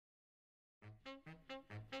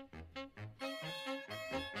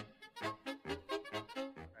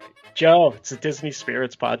Joe, it's the Disney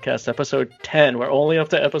Spirits Podcast, episode 10. We're only up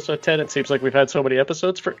to episode 10. It seems like we've had so many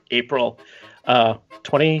episodes for April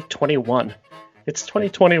 2021. It's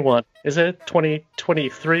 2021. Is it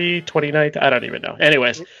 2023, 29? I don't even know.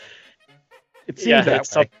 Anyways. It seems that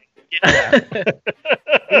way.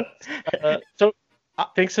 So,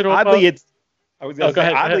 thanks to oddly, it's. I was going to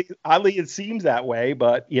say, go ahead. oddly, it seems that way,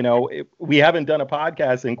 but we haven't done a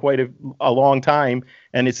podcast in quite a long time,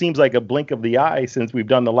 and it seems like a blink of the eye since we've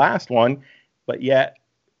done the last one, but yet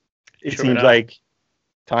it seems like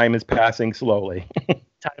time is passing slowly.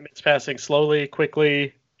 Time is passing slowly,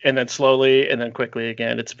 quickly, and then slowly, and then quickly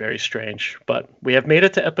again. It's very strange, but we have made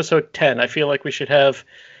it to episode 10. I feel like we should have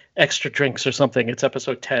extra drinks or something. It's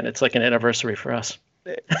episode 10. It's like an anniversary for us.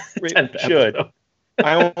 It should.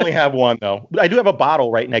 I only have one, though. I do have a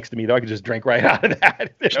bottle right next to me, though. I can just drink right out of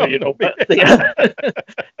that.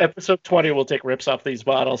 Episode 20, we'll take rips off these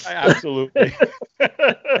bottles. Absolutely.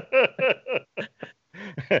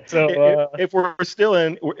 So, if we're still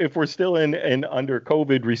in under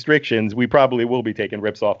COVID restrictions, we probably will be taking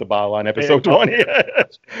rips off the bottle on episode 20.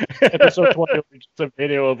 Episode 20 will be just a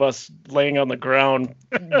video of us laying on the ground,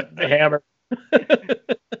 hammered.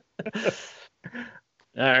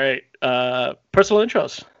 All right. Personal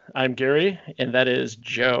intros. I'm Gary, and that is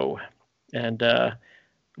Joe. And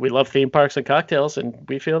we love theme parks and cocktails, and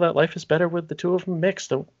we feel that life is better with the two of them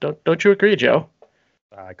mixed. Don't you agree, Joe?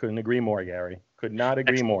 I couldn't agree more, Gary. Could not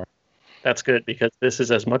agree more. That's good, because this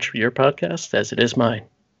is as much your podcast as it is mine.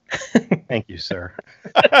 Thank you, sir.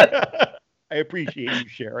 I appreciate you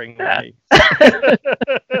sharing with me.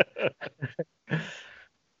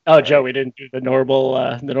 Oh, Joe, we didn't do the normal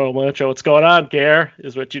intro. What's going on, Gare,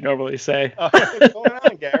 is what you normally say. What's going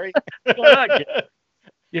on, Gary? What's going on, Gare?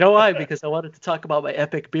 You know why? Because I wanted to talk about my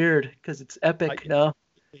epic beard, because it's epic now.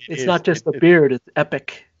 It's not just a beard, it's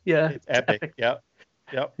epic. Yeah. It's epic. Yep.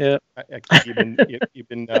 Yeah. You've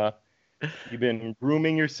been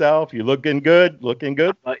grooming yourself. You're looking good.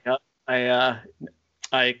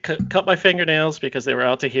 I cut my fingernails because they were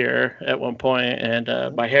out to here at one point,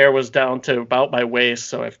 and my hair was down to about my waist,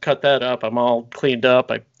 so I've cut that up. I'm all cleaned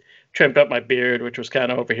up. I trimmed up my beard, which was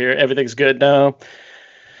kind of over here. Everything's good now.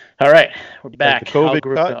 All right, we're back. The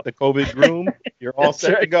COVID cut, the COVID groom. You're all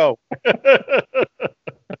set to go.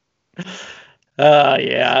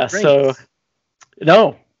 Yeah. Drinks. So,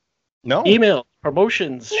 no. Email,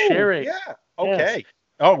 promotions, sharing. Yeah. Okay. Yes.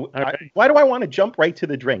 Oh, why do I want to jump right to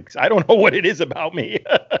the drinks? I don't know what it is about me.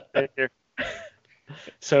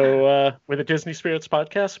 So with the Disney Spirits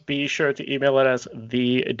Podcast, be sure to email it as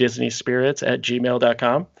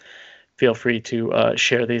thedisneyspirits@gmail.com. Feel free to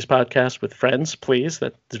share these podcasts with friends, please.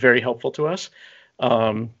 That's very helpful to us.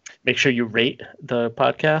 Make sure you rate the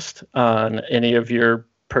podcast on any of your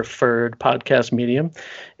preferred podcast medium,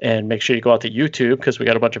 and make sure you go out to YouTube, because we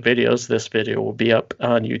got a bunch of videos. This video will be up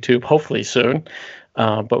on YouTube hopefully soon.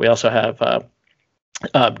 But we also have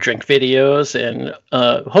drink videos, and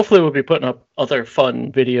hopefully we'll be putting up other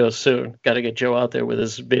fun videos soon. Got to get Joe out there with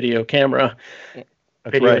his video camera.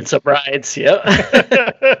 That's right. Some rides, yeah.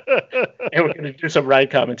 And we're going to do some ride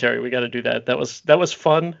commentary. We got to do that. That was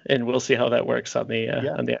fun, and we'll see how that works on the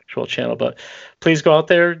actual channel. But please go out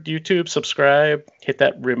there, YouTube, subscribe, hit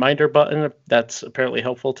that reminder button. That's apparently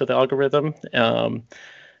helpful to the algorithm.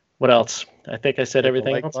 What else? I think I said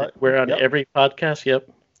everything else. We're on every podcast. Yep.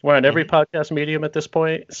 We're on every podcast medium at this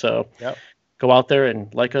point. So go out there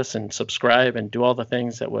and like us and subscribe and do all the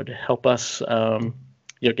things that would help us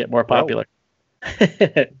get more popular.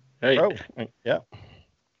 Right. Yeah.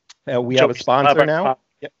 We have a sponsor now.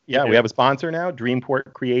 We have a sponsor now,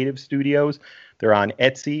 Dreamport Creative Studios. They're on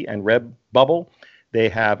Etsy and Redbubble. They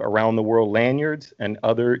have Around the World lanyards and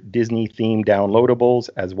other Disney-themed downloadables,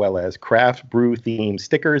 as well as craft brew-themed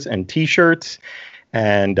stickers and T-shirts.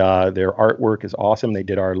 And their artwork is awesome. They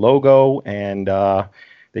did our logo, and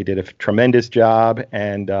they did a tremendous job.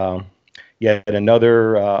 And yet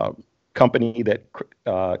another company that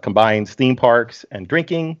combines theme parks and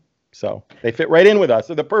drinking. So they fit right in with us.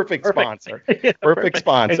 They're the perfect sponsor. Perfect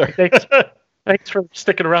sponsor. Thanks for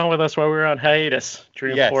sticking around with us while we were on hiatus,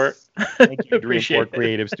 Dreamport. Yes. Thank you, Dreamport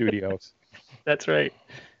Creative Studios. That's right.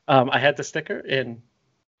 I had the sticker, and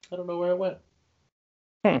I don't know where it went.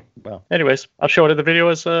 Well, anyways, I'll show it in the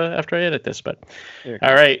video after I edit this. But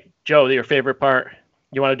all right, Joe, your favorite part.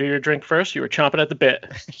 You want to do your drink first? You were chomping at the bit.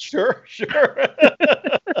 Sure.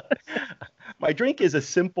 My drink is a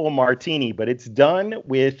simple martini, but it's done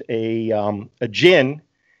with a gin,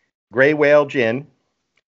 Gray Whale gin,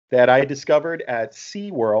 that I discovered at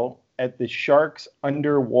SeaWorld at the Sharks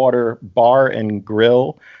Underwater Bar and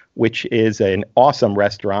Grill, which is an awesome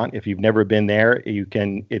restaurant. If you've never been there,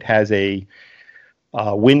 it has a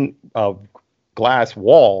glass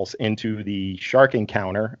walls into the shark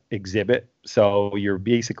encounter exhibit. So you're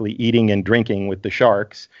basically eating and drinking with the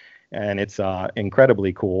sharks, and it's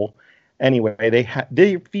incredibly cool. Anyway,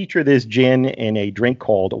 they feature this gin in a drink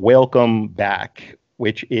called Welcome Back,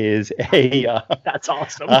 which is a that's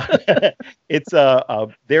awesome. It's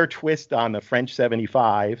their twist on the French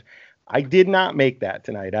 75. I did not make that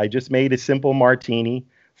tonight. I just made a simple martini,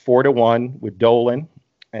 4-1 with Dolan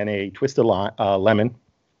and a twist of lemon.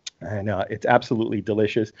 And it's absolutely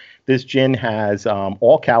delicious. This gin has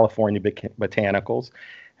all California botanicals,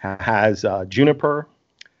 has juniper,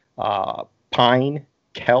 pine,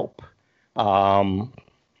 kelp,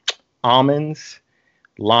 almonds,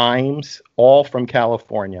 limes, all from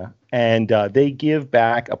California. And they give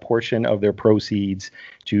back a portion of their proceeds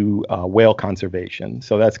to whale conservation.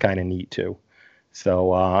 So that's kind of neat too.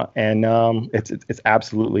 So it's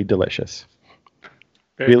absolutely delicious.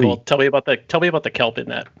 Very really cool. Tell me about the kelp in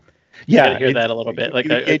that. Yeah, hear that a little bit.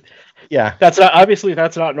 Yeah, that's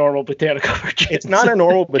not normal botanical. It's not a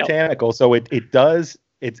normal botanical, so it's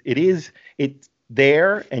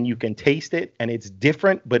there, and you can taste it, and it's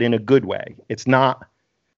different, but in a good way. It's not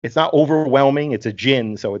overwhelming. It's a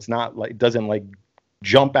gin, so it's not like, it doesn't like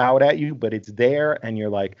jump out at you, but it's there, and you're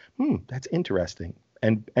like, that's interesting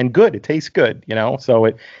and good. It tastes good, So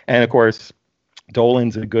and of course,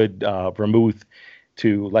 Dolan's a good vermouth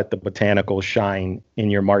to let the botanicals shine in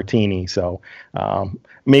your martini. So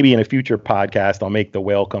maybe in a future podcast, I'll make the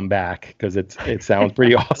whale come back because it sounds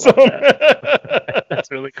pretty awesome. That's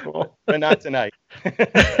really cool. But not tonight.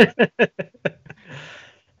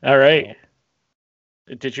 All right.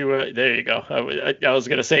 Did you? There you go. I was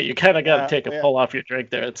gonna say you kind of got to take a pull off your drink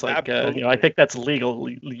there. It's like I think that's legal.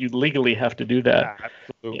 You legally have to do that.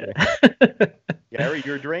 Absolutely. Yeah. Gary,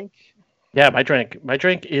 your drink? Yeah, my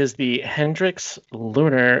drink is the Hendrick's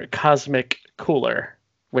Lunar Cosmic Cooler,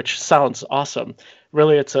 which sounds awesome.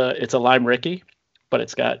 Really, it's a lime Ricky, but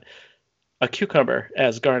it's got a cucumber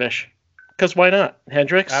as garnish. Because why not?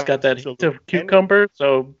 Hendrick's got that hint of cucumber,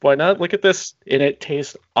 so why not? Look at this, and it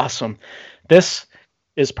tastes awesome. This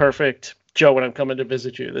is perfect. Joe, when I'm coming to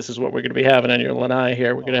visit you, this is what we're going to be having on your lanai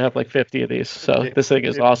here. We're going to have like 50 of these, so this thing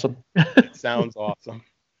is awesome. Sounds awesome.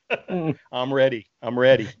 I'm ready.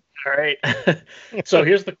 All right. So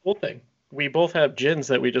here's the cool thing. We both have gins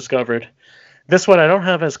that we discovered. This one, I don't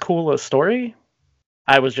have as cool a story.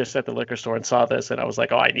 I was just at the liquor store and saw this, and I was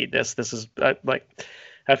like, oh, I need this. This is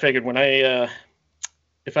I figured when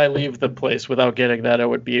if I leave the place without getting that, it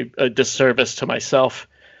would be a disservice to myself.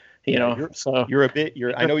 I know you're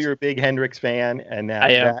a big Hendrick's fan, and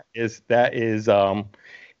that is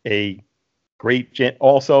a great gin.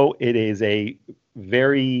 Also, it is a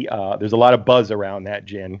very there's a lot of buzz around that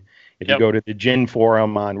gin. If you go to the gin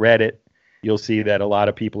forum on Reddit, you'll see that a lot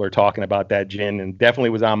of people are talking about that gin, and definitely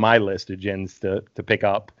was on my list of gins to pick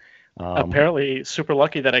up. Apparently, super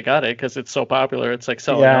lucky that I got it because it's so popular. It's like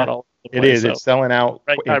selling out all the place. It is. It's selling out.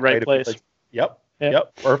 Right place. Yep.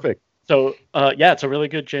 Perfect. So, it's a really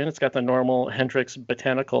good gin. It's got the normal Hendrick's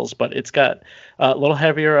botanicals, but it's got a little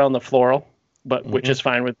heavier on the floral, but which is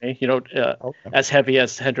fine with me. As heavy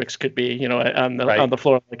as Hendrick's could be. On the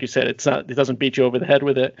floral, like you said, it's not. It doesn't beat you over the head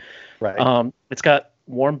with it. Right. It's got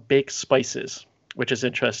warm baked spices, which is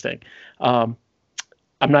interesting. I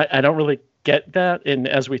don't really get that. And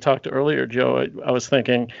as we talked earlier, Joe, I was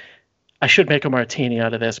thinking I should make a martini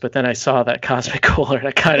out of this, but then I saw that Cosmic Cooler, and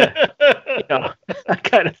I kind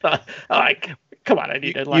of thought, come on, I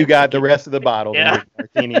need to. You got the rest of the bottle to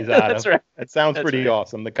make martinis out That's of. Right. That sounds pretty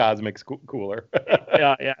awesome. The Cosmic Cooler.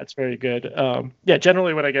 yeah, it's very good.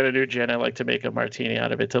 Generally when I get a new gin, I like to make a martini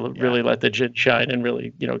out of it to really let the gin shine and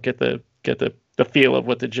really, get the feel of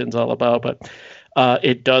what the gin's all about. But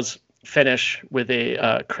it does finish with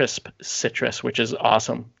a crisp citrus, which is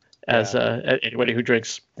awesome. As anybody who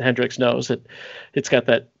drinks Hendrick's knows, it's got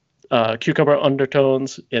that cucumber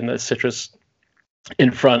undertones in the citrus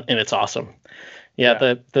in front, and it's awesome.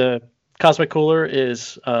 The Cosmic Cooler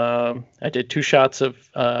is I did 2 shots of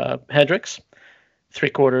Hendrick's,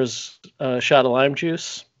 3/4 shot of lime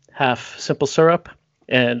juice, half simple syrup,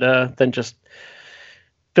 and then just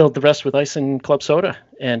filled the rest with ice and club soda,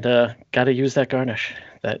 and got to use that garnish.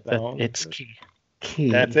 It's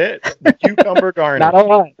key. That's it. The cucumber garnish. Not a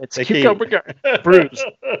lot. It's the cucumber garnish. Bruised.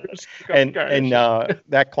 And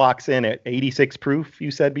that clocks in at 86 proof.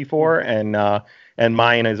 You said before, and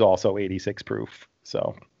mine is also 86 proof.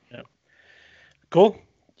 So. Yeah. Cool.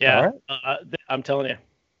 Yeah. Right. I'm telling you.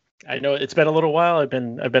 I know it's been a little while. I've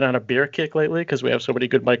been on a beer kick lately because we have so many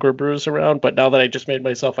good microbrews around. But now that I just made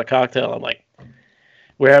myself a cocktail, I'm like,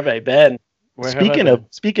 where have I been? Speaking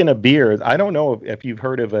of beers, I don't know if you've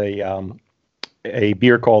heard of a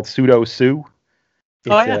beer called Pseudo Sue.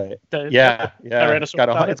 Yeah. It's got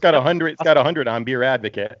 100 on Beer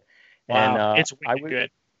Advocate. Wow. And it's good.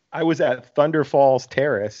 I was at Thunder Falls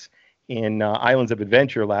Terrace in Islands of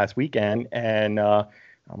Adventure last weekend, and I'm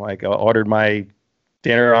like, I ordered my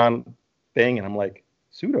dinner on thing, and I'm like,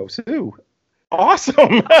 Pseudo Sue,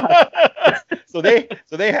 awesome. so they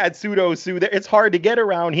had Pseudo Sue there. It's hard to get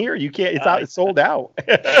around here. You can't. It's sold out.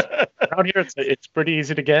 Around here, it's pretty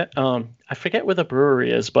easy to get. I forget where the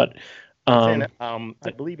brewery is, but I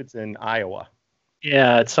believe it's in Iowa.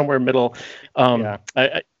 Yeah, it's somewhere middle.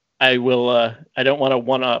 I will. I don't want to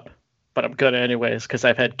one up, but I'm gonna anyways because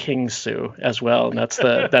I've had King Sue as well, and that's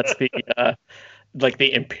the like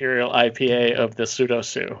the Imperial IPA of the Pseudo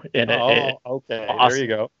Sue. Okay. Awesome. There you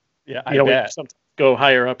go. Yeah, I bet. We sometimes go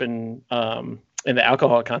higher up in the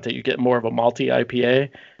alcohol content, you get more of a malty IPA.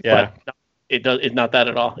 Yeah. But it's not that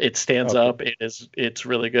at all. It stands up. It's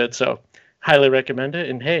really good. So highly recommend it.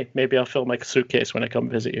 And hey, maybe I'll fill my suitcase when I come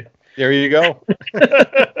visit you. There you go.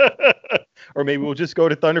 Or maybe we'll just go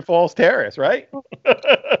to Thunder Falls Terrace, right?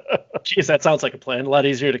 Jeez, that sounds like a plan. A lot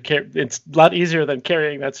easier to carry. It's a lot easier than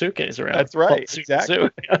carrying that suitcase around. That's right. Exactly.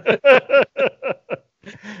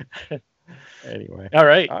 Anyway. All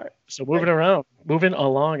right. So moving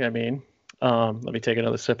along. I mean, let me take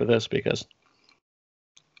another sip of this because.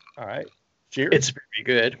 All right. Cheers. It's very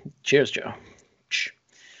good. Cheers, Joe.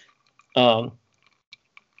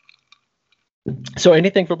 So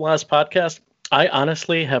anything from last podcast? I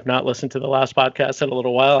honestly have not listened to the last podcast in a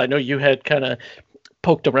little while. I know you had kind of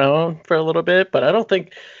poked around for a little bit, but I don't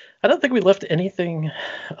think we left anything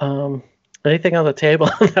on the table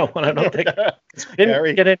on that one. I don't think.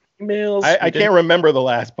 Didn't get any emails. I can't remember the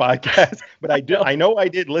last podcast, but I do. I know I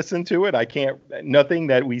did listen to it. I can't. Nothing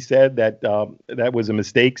that we said that was a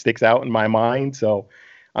mistake sticks out in my mind. So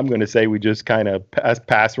I'm going to say we just kind of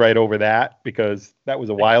pass right over that because that was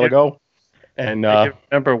a while ago. And I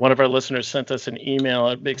remember one of our listeners sent us an email,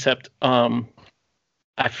 except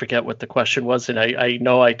I forget what the question was, and I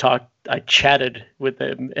know I chatted with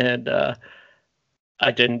him, and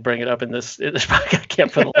I didn't bring it up in this podcast. I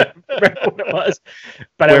can't remember what it was.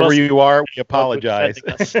 But wherever you are, we apologize.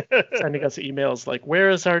 Sending us emails like,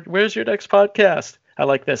 where's your next podcast? I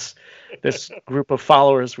like this group of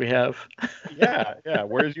followers we have. Yeah.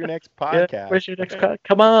 Where's your next podcast? Yeah, where's your next podcast?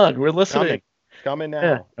 Come on, we're listening. Coming now.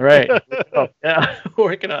 Yeah, all right.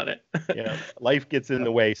 Working on it. Yeah, life gets in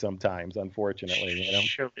the way sometimes, unfortunately. You know?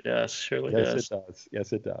 Surely does.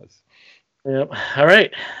 Yes, it does. Yep. All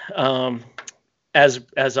right.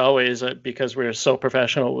 As always, because we're so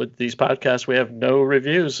professional with these podcasts, we have no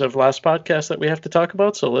reviews of last podcast that we have to talk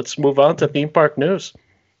about. So let's move on to theme park news.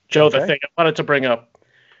 Joe, the thing I wanted to bring up.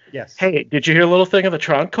 Yes. Hey, did you hear a little thing of the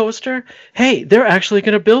Tron coaster? Hey, they're actually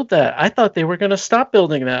going to build that. I thought they were going to stop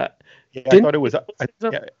building that. Yeah, I thought it was.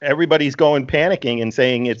 Everybody's panicking and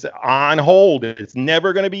saying it's on hold. It's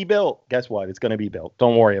never going to be built. Guess what? It's going to be built.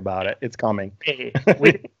 Don't worry about it. It's coming. Hey,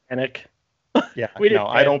 we didn't panic. Yeah,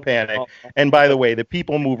 I don't panic. And by the way, the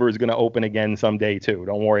People Mover is going to open again someday too.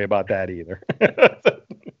 Don't worry about that either.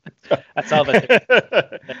 That's all that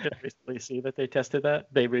I just recently see that they tested that.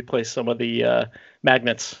 They replaced some of the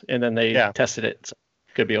magnets and then they tested it. So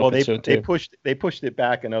could be open soon too. They pushed it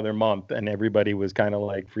back another month and everybody was kind of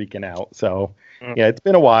like freaking out. So yeah, it's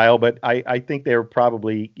been a while, but I think they're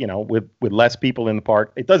probably, with less people in the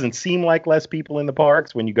park. It doesn't seem like less people in the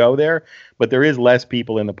parks when you go there, but there is less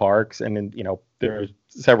people in the parks. And then, there are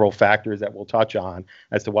several factors that we'll touch on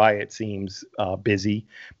as to why it seems busy,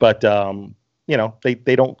 but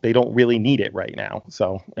they don't really need it right now.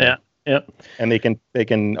 So yeah. And they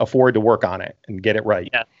can afford to work on it and get it right.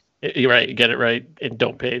 Yeah. You're right. Get it right, and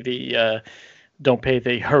don't pay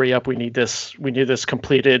the hurry up. We need this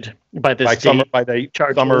completed by this date. By the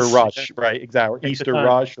summer rush, right? Exactly. Easter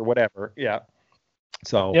rush or whatever. Yeah.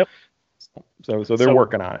 So. So they're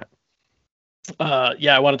working on it.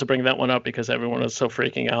 I wanted to bring that one up because everyone was so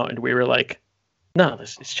freaking out, and we were like, "No,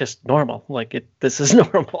 it's just normal. Like this is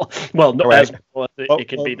normal. Well, no, as normal as it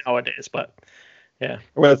can be nowadays, but." Yeah.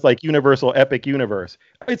 Well, it's like Universal Epic Universe.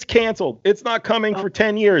 It's canceled. It's not coming for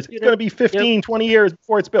 10 years. It's going to be 15, 20 years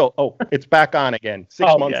before it's built. Oh, it's back on again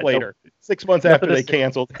 6 months later. 6 months after they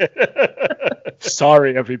canceled.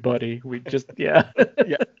 Sorry, everybody. We just, Yeah.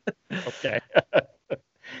 Okay.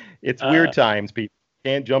 It's weird times, people.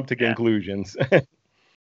 Can't jump to conclusions.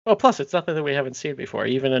 Well, plus, it's nothing that we haven't seen before,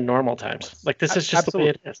 even in normal times. Like, this is just the way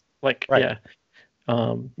it is. Like, yeah.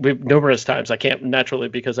 We've numerous times. I can't naturally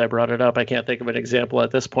because I brought it up. I can't think of an example at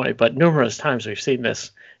this point, but numerous times we've seen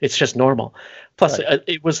this. It's just normal. Plus,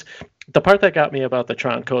 it was the part that got me about the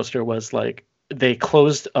Tron coaster was like they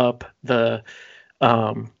closed up the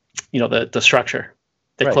the structure.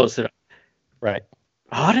 They closed it up. Right.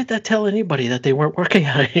 How did that tell anybody that they weren't working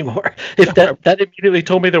on it anymore? If that immediately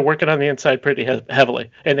told me they're working on the inside pretty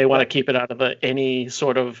heavily, and they want to keep it out of any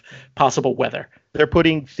sort of possible weather. They're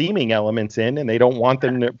putting theming elements in, and they don't want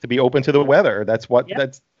them to be open to the weather. That's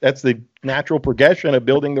that's the natural progression of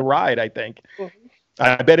building the ride, I think. Mm-hmm.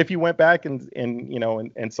 I bet if you went back and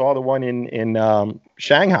saw the one in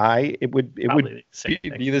Shanghai, it would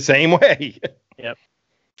be the same way. Yep.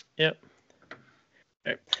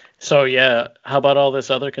 Right. So how about all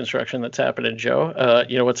this other construction that's happening, Joe?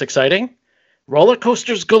 What's exciting? Roller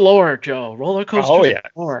coasters galore, Joe. Roller coasters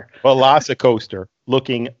galore. Velocicoaster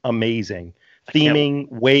looking amazing. Theming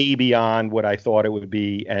way beyond what I thought it would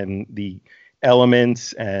be, and the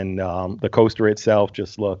elements and the coaster itself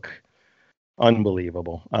just look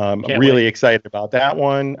unbelievable. I'm really excited about that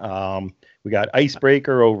one. We got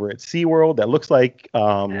Icebreaker over at SeaWorld. That looks like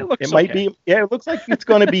it might be. Yeah, it looks like it's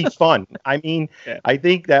going to be fun. I mean, I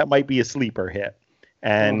think that might be a sleeper hit.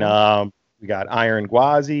 And we got Iron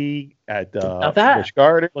Gwazi at Busch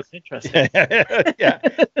Gardens. Looks interesting.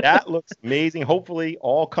 That looks amazing. Hopefully,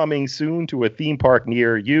 all coming soon to a theme park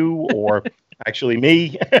near you, or actually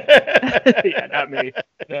me. Not me.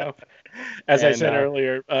 No. As I said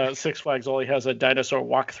earlier, Six Flags only has a dinosaur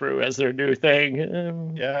walkthrough as their new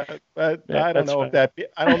thing. But I don't know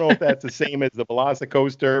if that's the same as the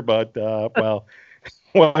Velocicoaster, but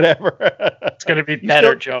whatever. It's going to be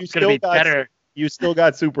better, Joe. It's going to be better. You still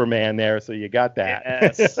got Superman there, so you got that.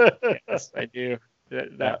 Yes, I do.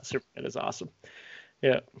 That Superman is awesome.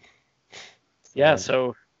 Yeah.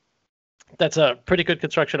 So that's a pretty good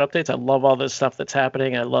construction updates. I love all this stuff that's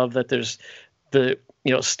happening. I love that there's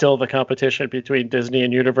still the competition between Disney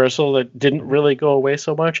and Universal that didn't really go away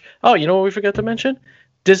so much. Oh, you know what we forgot to mention?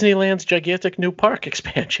 Disneyland's gigantic new park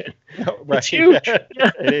expansion. Right. It's huge. Yeah.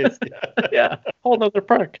 It is. Whole nother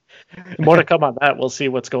park. More to come on that. We'll see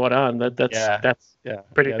what's going on. That's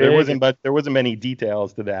pretty big. There wasn't many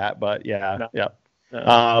details to that, but yeah.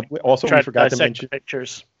 Also, we forgot to mention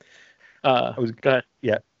pictures. Go ahead.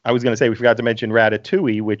 Yeah. I was going to say we forgot to mention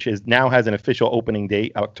Ratatouille, which now has an official opening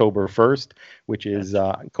date, October 1st, which is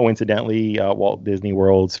coincidentally Walt Disney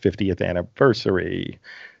World's 50th anniversary.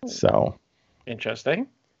 So interesting.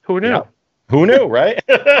 Who knew? Yeah. Who knew, right?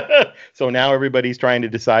 So now everybody's trying to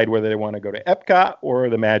decide whether they want to go to Epcot or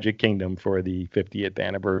the Magic Kingdom for the 50th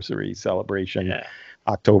anniversary celebration,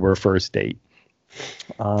 October 1st date.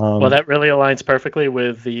 Well, that really aligns perfectly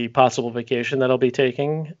with the possible vacation that I'll be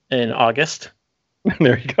taking in August.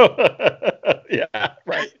 There you go. Yeah,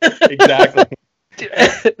 right. Exactly.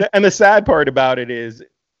 And the sad part about it is,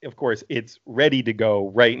 of course, it's ready to go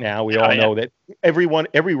right now. We all know that every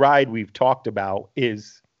ride we've talked about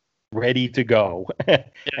is ready to go.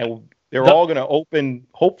 And they're all going to open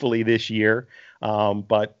hopefully this year.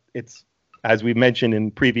 But it's, as we've mentioned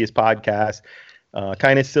in previous podcasts,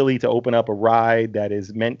 kind of silly to open up a ride that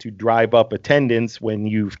is meant to drive up attendance when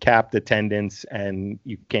you've capped attendance and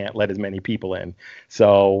you can't let as many people in.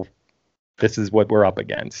 So this is what we're up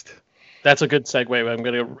against. That's a good segue. I'm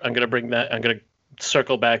gonna bring that. I'm gonna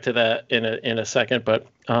circle back to that in a second. But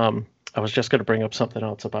I was just gonna bring up something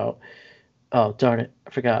else about. Oh darn it! I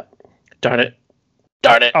forgot. Darn it!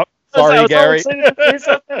 Oh, sorry, Gary.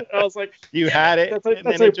 I was like, you had it, and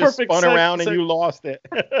then it just spun around and you lost it.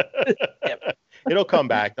 It'll come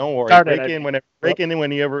back. Don't worry. Break in whenever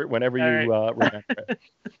you remember it.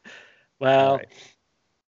 Well,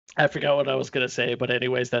 I forgot what I was going to say, but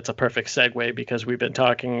anyways, that's a perfect segue because we've been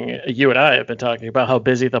talking. You and I have been talking about how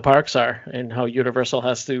busy the parks are and how Universal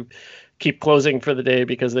has to keep closing for the day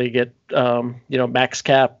because they get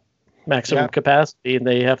maximum capacity, and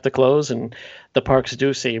they have to close. And the parks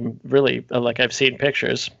do seem really like I've seen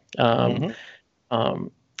pictures. That's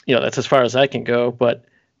as far as I can go, but.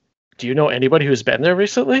 Do you know anybody who's been there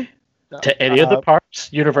recently? To any of the parks?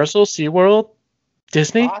 Universal, SeaWorld,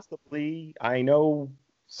 Disney? Possibly. I know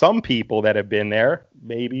some people that have been there.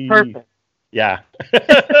 Maybe. Perfect. Yeah.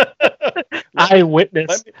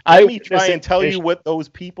 Eyewitness. Let me try and tell you what those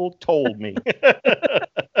people told me.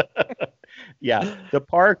 Yeah. The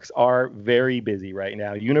parks are very busy right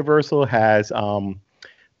now. Universal has,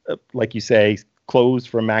 like you say, closed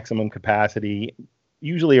for maximum capacity,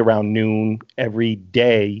 usually around noon every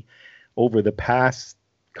day over the past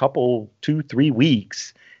 2-3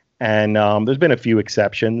 weeks. And there's been a few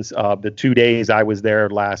exceptions. The 2 days I was there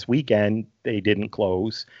last weekend, they didn't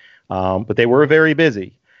close, but they were very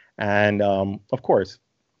busy. And of course,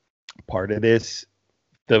 part of this,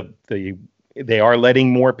 they are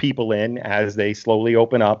letting more people in as they slowly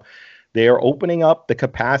open up. They are opening up the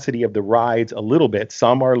capacity of the rides a little bit.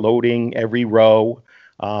 Some are loading every row.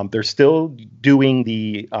 They're still doing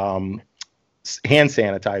the hand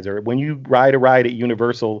sanitizer. When you ride a ride at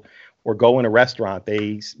Universal or go in a restaurant,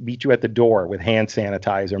 they meet you at the door with hand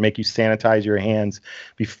sanitizer, make you sanitize your hands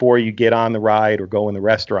before you get on the ride or go in the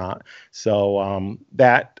restaurant. So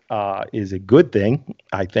that is a good thing,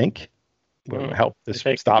 I think. Will help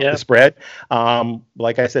stop the spread.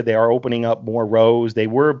 Like I said, they are opening up more rows. They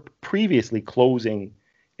were previously closing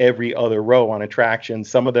every other row on attractions.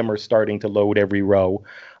 Some of them are starting to load every row,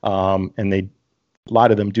 and a lot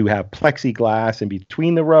of them do have plexiglass in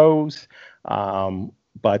between the rows.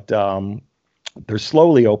 But they're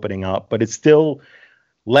slowly opening up. But it's still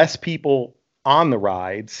less people on the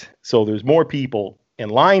rides, so there's more people in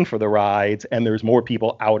line for the rides, and there's more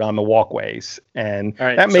people out on the walkways, and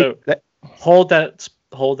that makes that. Hold that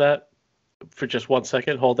for just 1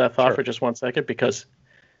 second. Hold that thought for just 1 second, because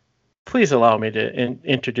please allow me to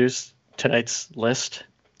introduce tonight's list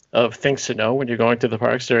of things to know when you're going to the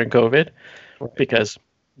parks during COVID. Right. Because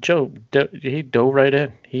Joe, he dove right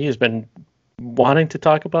in. He has been wanting to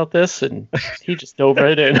talk about this, and he just dove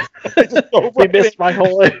right in. We missed my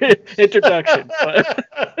whole introduction. But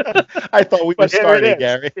I thought we were starting,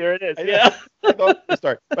 Gary. Here it is. Yeah. I thought we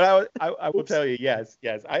start. But I will tell you, yes.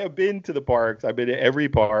 I have been to the parks. I've been to every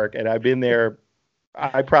park, and I've been there.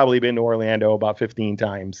 I've probably been to Orlando about 15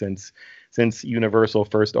 times since Universal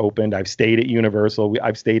first opened. I've stayed at Universal.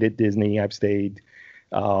 I've stayed at Disney. I've stayed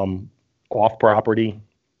off property,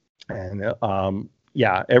 and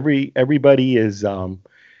everybody is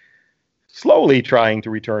slowly trying to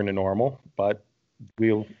return to normal, but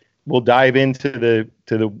we'll dive into the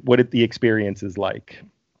what the experience is like.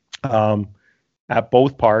 At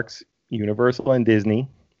both parks, Universal and Disney,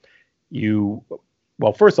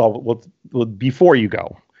 first of all, before you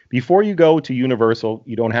go to Universal,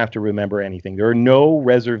 you don't have to remember anything. There are no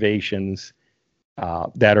reservations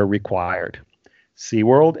that are required.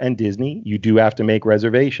 SeaWorld and Disney, you do have to make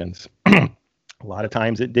reservations. A lot of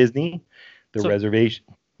times at Disney, reservation.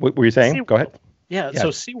 What were you saying? Go ahead. Yeah. So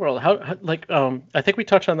SeaWorld, how I think we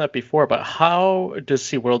touched on that before, but how does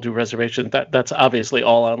SeaWorld do reservations? That's obviously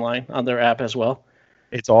all online on their app as well.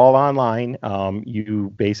 It's all online.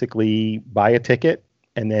 You basically buy a ticket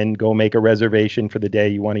and then go make a reservation for the day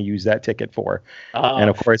you want to use that ticket for. And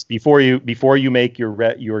of course, before you make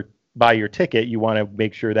your buy your ticket, you want to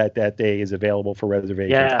make sure that day is available for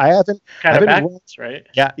reservations. Yeah. I haven't right?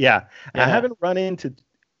 Yeah. I haven't run into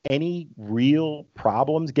any real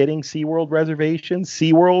problems getting SeaWorld reservations.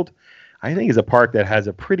 SeaWorld, I think, is a park that has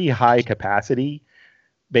a pretty high capacity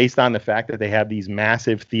based on the fact that they have these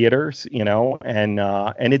massive theaters, and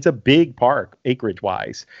it's a big park acreage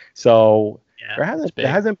wise. So there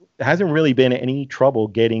hasn't really been any trouble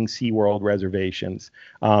getting SeaWorld reservations.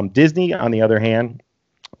 Disney, on the other hand,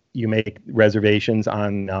 you make reservations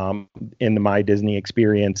on in the My Disney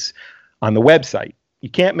Experience on the website. You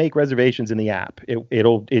can't make reservations in the app.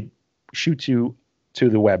 It shoots you to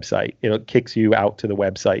the website. It kicks you out to the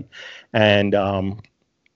website, and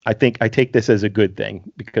I think I take this as a good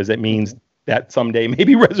thing, because it means that someday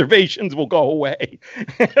maybe reservations will go away.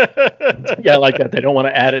 Yeah, like that. They don't want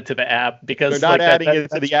to add it to the app because they're not adding it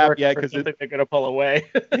to the app yet because they're going to pull away.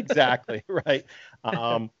 Exactly right.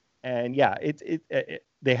 And yeah,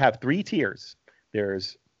 they have 3 tiers.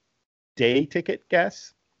 There's day ticket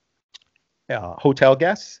guests, hotel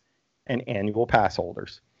guests, and annual pass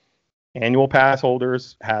holders. Annual pass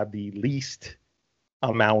holders have the least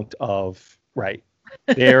amount of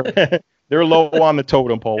They're low on the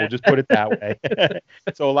totem pole. We'll just put it that way.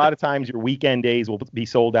 So a lot of times your weekend days will be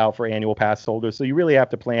sold out for annual pass holders. So you really have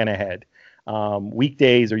to plan ahead.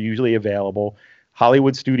 Weekdays are usually available.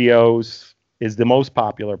 Hollywood Studios is the most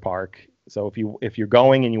popular park. So if you're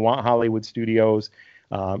going and you want Hollywood Studios,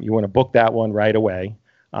 you want to book that one right away.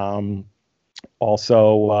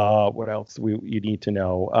 Also, what else you need to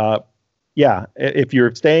know? If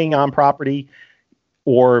you're staying on property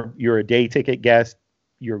or you're a day ticket guest,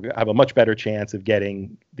 you have a much better chance of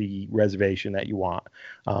getting the reservation that you want.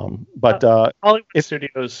 But Hollywood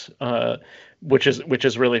Studios, which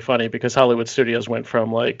is really funny, because Hollywood Studios went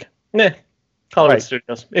from Hollywood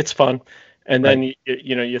Studios, it's fun, and then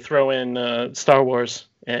you throw in Star Wars,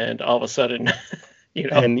 and all of a sudden,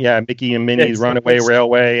 and Mickey and Minnie's Runaway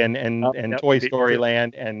Railway and Toy Story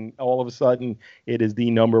Land, and all of a sudden it is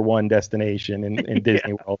the number one destination in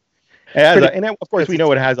Disney World. And of course, we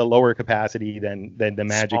know it has a lower capacity than the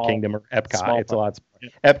Magic Kingdom or Epcot. It's a lot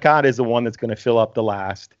smaller. Epcot is the one that's going to fill up the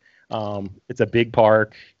last. It's a big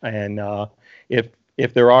park, and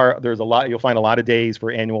if there's a lot, you'll find a lot of days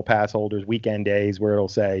for annual pass holders, weekend days, where it'll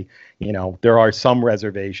say, there are some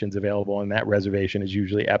reservations available, and that reservation is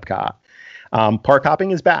usually Epcot. Park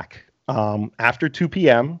hopping is back. after 2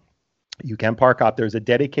 p.m., you can park hop. There's a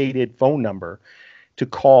dedicated phone number to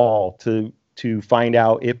call to find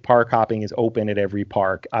out if park hopping is open at every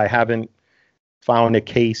park. I haven't found a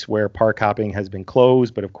case where park hopping has been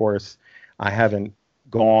closed, but of course, I haven't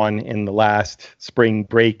gone in the last spring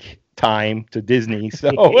break time to Disney, so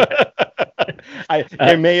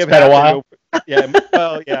it may have had a while. Yeah,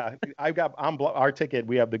 well, yeah, our ticket.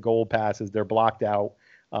 We have the gold passes; they're blocked out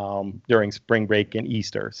during spring break and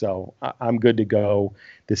Easter, so I'm good to go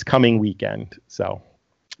this coming weekend. So,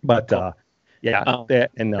 but cool.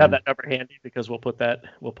 And have that number handy because we'll put that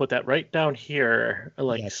right down here,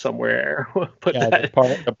 somewhere. We'll put that.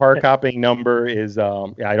 The park hopping number is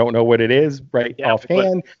I don't know what it is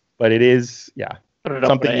offhand, but it is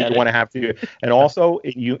something you want to have to. And also,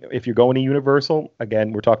 if you're going to Universal,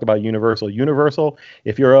 again, we're talking about Universal.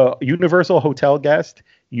 If you're a Universal hotel guest,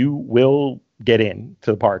 you will get in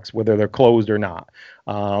to the parks, whether they're closed or not.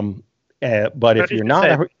 But if you're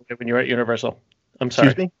not, when you're at Universal, I'm sorry.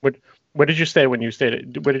 Excuse me? Where did you stay when you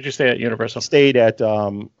stayed? Where did you stay at Universal? Stayed at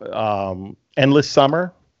Endless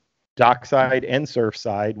Summer, Dockside and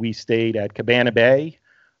Surfside. We stayed at Cabana Bay.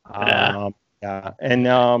 And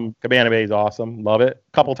Cabana Bay is awesome. Love it.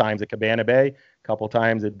 A couple times at Cabana Bay, a couple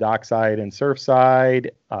times at Dockside and Surfside.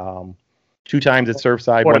 2 times at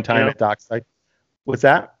Surfside, 1 time at Dockside. What's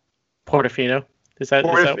that? Portofino. I've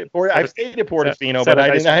stayed at Portofino, but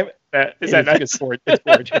I didn't. Is that nice? It's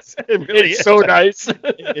gorgeous. It really is so nice.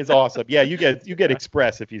 It is awesome. Yeah, you get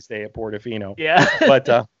Express if you stay at Portofino. Yeah, but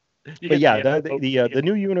the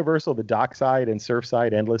new Universal, the Dockside and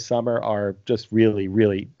Surfside Endless Summer are just really,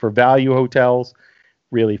 really, for value hotels,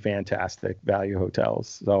 really fantastic value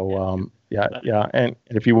hotels. So and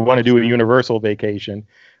if you want to do a Universal vacation,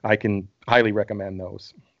 I can highly recommend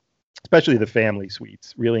those, especially the family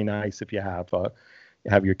suites. Really nice if you have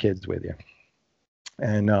your kids with you.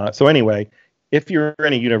 And so anyway, if you're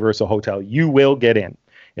in a Universal hotel, you will get in.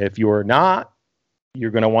 If you're not, you're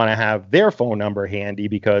going to want to have their phone number handy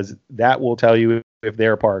because that will tell you if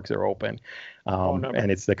their parks are open. And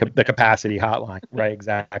it's the capacity hotline. Right,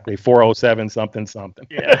 exactly. 407 something.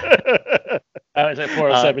 Yeah. I was at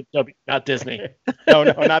 407 W, not Disney. No,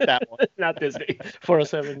 not that one. Not Disney.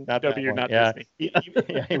 407 W, not Disney.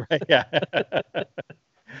 Yeah, right. Yeah.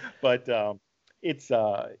 But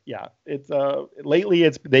lately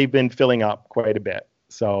they've been filling up quite a bit.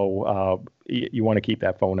 So you want to keep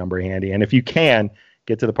that phone number handy, and if you can,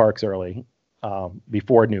 get to the parks early,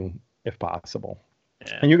 before noon if possible.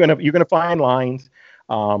 Yeah. And you're gonna find lines.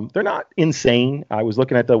 They're not insane. I was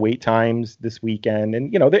looking at the wait times this weekend,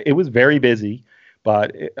 and it was very busy,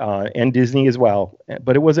 but and Disney as well.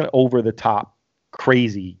 But it wasn't over the top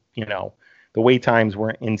crazy. The wait times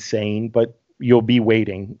weren't insane, but you'll be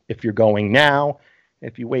waiting if you're going now.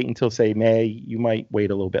 If you wait until say May, you might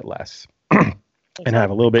wait a little bit less and have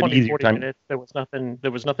a little bit easier time. Minutes, there was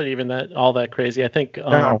nothing even that all that crazy. I think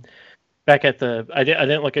back at I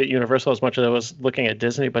didn't look at Universal as much as I was looking at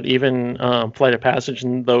Disney, but even Flight of Passage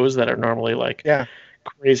and those that are normally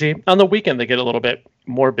crazy on the weekend, they get a little bit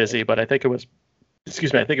more busy. But I think it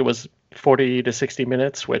was 40 to 60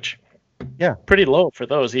 minutes, which pretty low for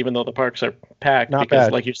those, even though the parks are packed. Not because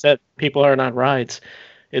bad. Like you said, people aren't on rides.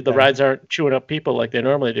 The rides aren't chewing up people like they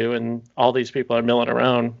normally do, and all these people are milling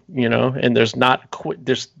around, and there's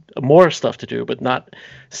there's more stuff to do, but not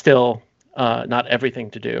everything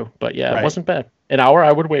to do. But It wasn't bad. An hour,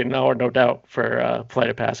 I would wait an hour, no doubt, for Flight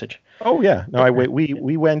of Passage. Oh yeah, no,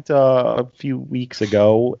 we went a few weeks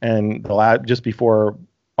ago, and just before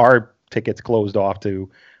our tickets closed off to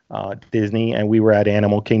Disney, and we were at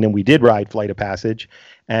Animal Kingdom. We did ride Flight of Passage,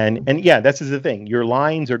 and this is the thing. Your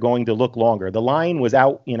lines are going to look longer. The line was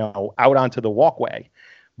out onto the walkway,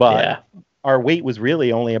 but our wait was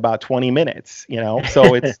really only about 20 minutes.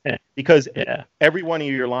 So it's because every one of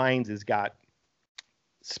your lines has got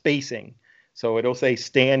spacing. So it'll say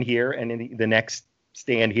stand here, and then the next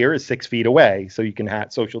stand here is 6 feet away, so you can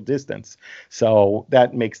have social distance. So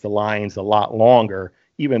that makes the lines a lot longer,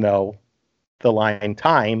 even though the line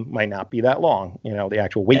time might not be that long, the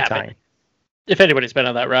actual wait time. If anybody's been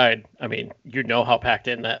on that ride, how packed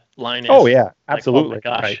in that line is. Oh yeah, absolutely. Oh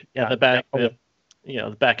my gosh. Right. Yeah,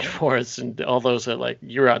 the back and forths and all those are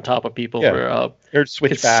you're on top of people for there's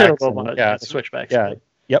switchbacks. Switchbacks. Yeah.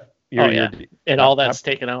 Yep. And all that's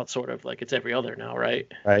taken out sort of like it's every other now, right?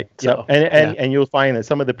 Right. So, and you'll find that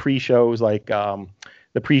some of the pre-shows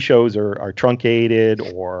the pre-shows are truncated,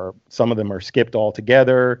 or some of them are skipped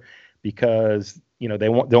altogether, because they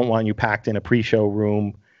don't want you packed in a pre-show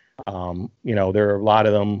room. There are a lot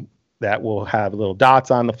of them that will have little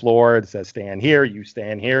dots on the floor. It says stand here, you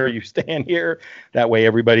stand here, you stand here. That way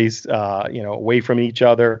everybody's away from each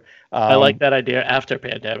other. I like that idea after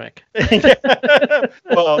pandemic.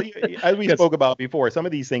 Well, as we spoke about before, some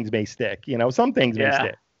of these things may stick. Some things may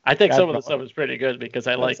stick. I think some of the stuff is pretty good because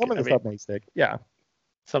I like some of the stuff may stick. Yeah.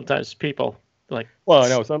 Sometimes people like. Well, I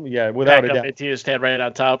know without a doubt. Into you, stand right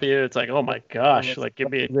on top of you. It's like, oh my gosh! Like,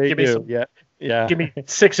 give me some. Yeah. Give me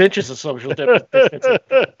 6 inches of social distance.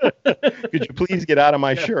 Could you please get out of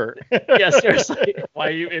my shirt? Yeah, seriously. Why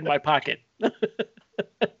are you in my pocket?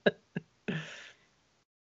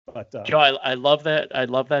 But, Joe, I love that. I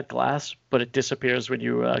love that glass, but it disappears when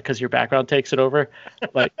you because your background takes it over.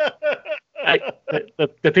 Like,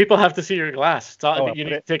 the people have to see your glass. It's all, you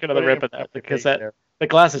need to take another rip at that because the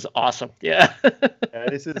glass is awesome. Yeah.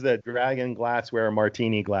 This is a Dragon Glassware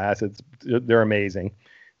martini glass. They're amazing.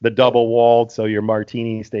 The double walled, so your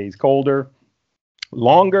martini stays colder,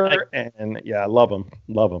 longer, and I love them.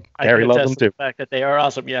 Harry loves them too. The fact that they are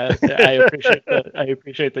awesome. Yeah, I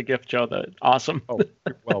appreciate the gift, Joe. Awesome. Oh,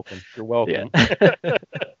 you're welcome. Yeah.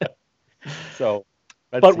 So,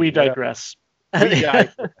 but we digress. Well,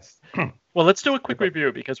 let's do a quick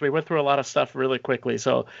review because we went through a lot of stuff really quickly.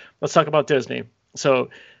 So let's talk about Disney. So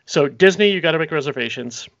Disney, you got to make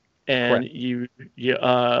reservations. And you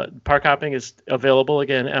park hopping is available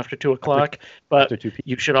again after 2:00, but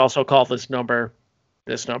you should also call this number,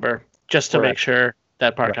 just to make sure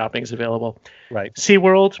that park hopping is available. Right.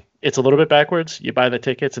 SeaWorld, it's a little bit backwards. You buy the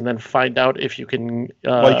tickets and then find out if you can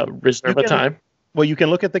reserve a time. Well, you can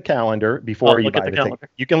look at the calendar before you buy the ticket.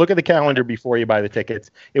 You can look at the calendar before you buy the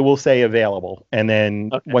tickets. It will say available, and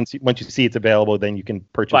then once you see it's available, then you can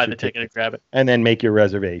purchase the ticket and grab it, and then make your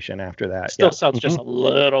reservation after that. Still sounds just a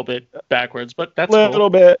little bit backwards, but that's a little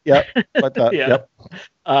bit. Yeah. But Yep.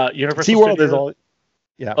 Universal SeaWorld Studios. is all.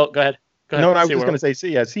 Yeah. Oh, go ahead. No, I was just going to say,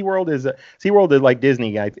 SeaWorld is like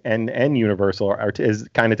Disney and Universal is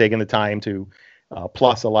kind of taking the time to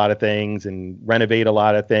plus a lot of things and renovate a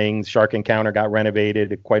lot of things. Shark Encounter got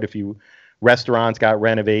renovated. Quite a few restaurants got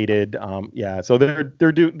renovated. So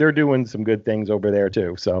they're doing some good things over there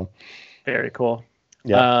too. So very cool.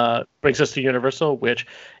 Yeah. Brings us to Universal, which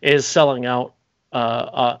is selling out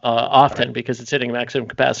often because it's hitting maximum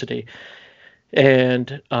capacity.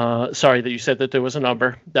 And sorry that you said that there was a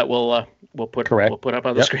number that we'll put up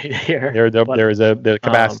on the screen here. There is the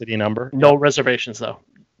capacity number. No reservations though.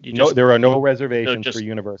 There are no reservations for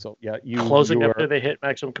Universal. Yeah, closing after they hit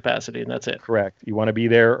maximum capacity, and that's it. Correct. You want to be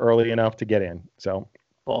there early enough to get in. So,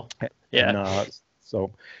 cool. Yeah. And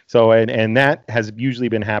that has usually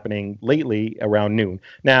been happening lately around noon.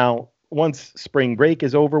 Now, once spring break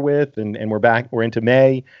is over with and we're into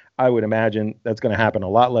May, I would imagine that's going to happen a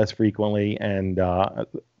lot less frequently, and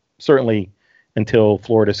certainly until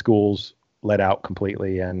Florida schools let out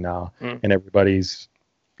completely and everybody's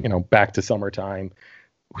back to summertime.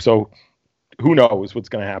 So who knows what's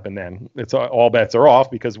going to happen then? It's all bets are off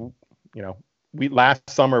because last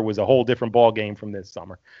summer was a whole different ball game from this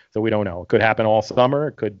summer. So we don't know. It could happen all summer.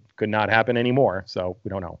 It could not happen anymore. So we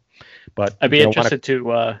don't know. But I'd be interested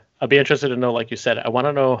to know, like you said, I want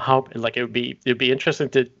to know how, like, it'd be interesting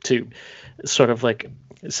to sort of like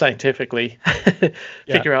scientifically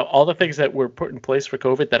figure out all the things that were put in place for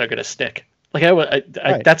COVID that are going to stick. Like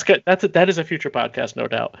that's good. That is a future podcast, no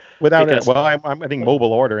doubt. Without it, well, I think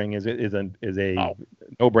mobile ordering is a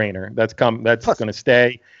no-brainer. That's going to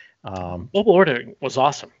stay. Mobile ordering was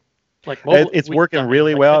awesome. Like it's working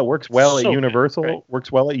really well. It works well at Universal. Right?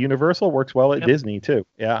 Works well at Universal. Works well at Disney too.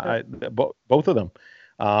 Yeah, both of them.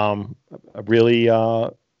 I really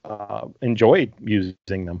enjoyed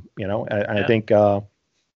using them. I think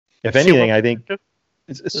if anything, I think.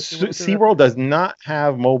 SeaWorld does not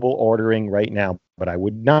have mobile ordering right now, but I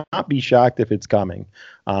would not be shocked if it's coming.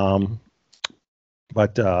 No,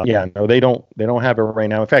 they don't have it right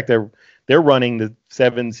now. In fact, they're running the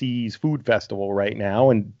Seven Seas Food Festival right now,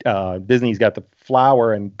 and Disney's got the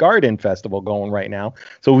Flower and Garden Festival going right now.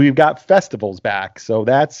 So we've got festivals back. So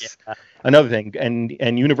that's another thing.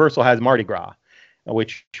 And Universal has Mardi Gras,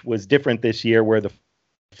 which was different this year, where the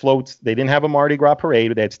floats, they didn't have a Mardi Gras parade,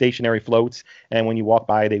 but they had stationary floats, and when you walk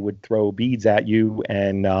by they would throw beads at you,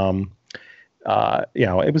 and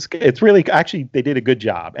it's really, actually they did a good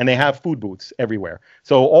job, and they have food booths everywhere.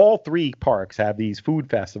 So all three parks have these food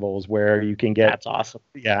festivals where you can get, that's awesome.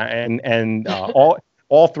 Yeah, and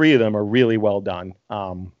all three of them are really well done.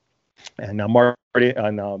 At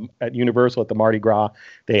Universal at the Mardi Gras,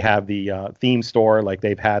 they have the theme store like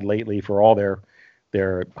they've had lately for all their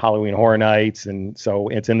Halloween Horror Nights, and so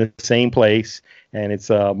it's in the same place, and it's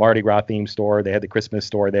a Mardi Gras theme store. They had the Christmas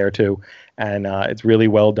store there too, and it's really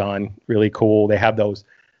well done, really cool. They have those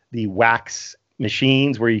the wax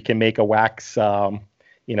machines where you can make a wax,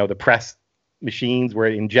 the press machines where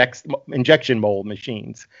it injection mold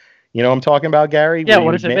machines. You know what I'm talking about, Gary? Yeah,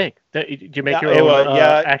 what does it make? Do you make your own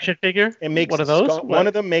action figure? It makes one of those. One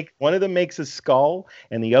of them makes a skull,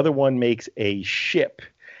 and the other one makes a ship.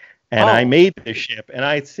 And I made the ship, and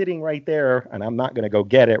it's sitting right there, and I'm not going to go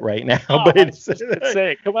get it right now. But it's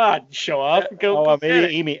say, come on, show off. Go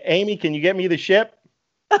maybe Amy, can you get me the ship?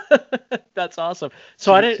 That's awesome.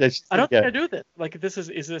 So I don't think I do this. Like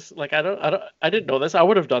is this like I didn't know this. I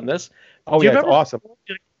would have done this. Oh yeah, it's awesome.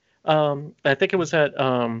 I think it was at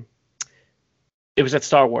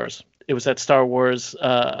Star Wars. It was at Star Wars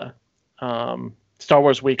Star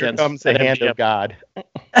Wars weekends. Here comes the hand of God.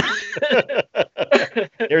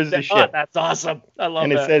 There's the ship. Oh, that's awesome. I love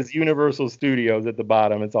it. And it says Universal Studios at the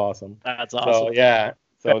bottom. It's awesome. That's awesome. So yeah.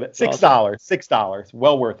 So that's $6.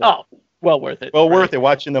 Well worth it. Oh, well worth it. Well worth it.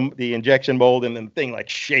 Watching the injection mold and then the thing like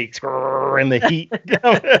shakes and the heat.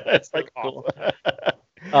 It's like cool.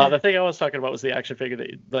 The thing I was talking about was the action figure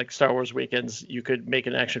that, like Star Wars weekends, you could make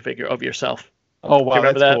an action figure of yourself. Oh wow,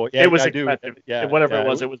 remember that? Cool. Yeah, it was expensive. Yeah, whatever it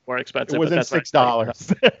was more expensive. It wasn't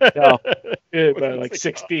 $6. No, like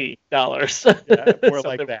 $60. Yeah, more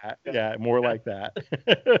like that. Yeah, more like that.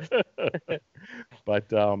 But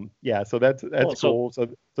so that's cool. So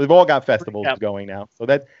they've all got festivals going now. So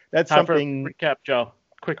that's time something. For recap, Joe.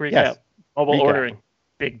 Quick recap. Yes. Mobile ordering,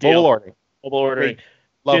 big deal. Mobile ordering.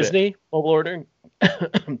 Disney mobile ordering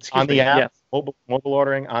on the app. Yes. Mobile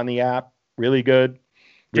ordering on the app. Really good.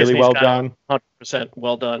 Really well done. 100%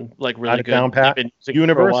 well done. Like really good. Down pat.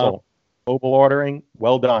 Universal mobile ordering.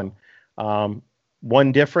 Well done.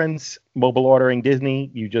 One difference: mobile ordering Disney.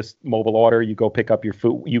 You just mobile order. You go pick up your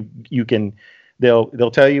food. You can.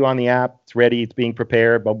 They'll tell you on the app it's ready. It's being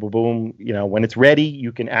prepared. Boom, boom, boom. When it's ready,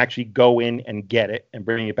 you can actually go in and get it and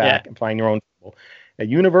bring it back and find your own table. At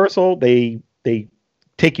Universal, they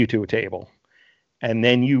take you to a table. And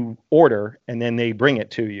then you order, and then they bring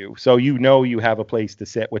it to you. So you have a place to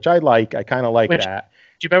sit, which I like. I kind of like that.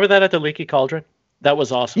 Do you remember that at the Leaky Cauldron? That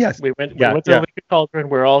was awesome. Yes. We went to the Leaky Cauldron.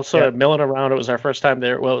 We're also milling around. It was our first time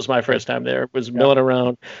there. Well, it was my first time there. It was milling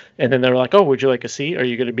around. And then they were like, oh, would you like a seat? Are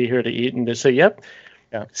you going to be here to eat? And they say, yep.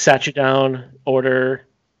 Yeah. Sat you down, order.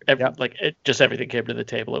 Just everything came to the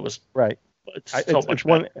table. It was right.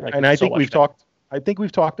 I think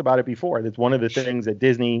we've talked about it before. That's one of the things that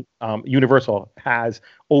Disney, Universal has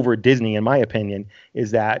over Disney, in my opinion,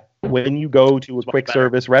 is that when you go to a quick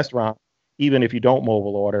service restaurant, even if you don't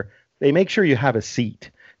mobile order, they make sure you have a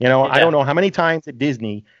seat. I don't know how many times at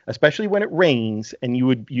Disney, especially when it rains, and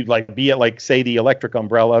you'd like be at say the electric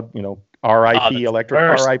umbrella, R.I.P. electric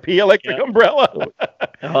umbrella.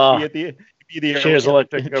 Cheers,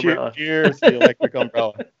 electric umbrella. Cheers, the electric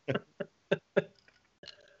umbrella.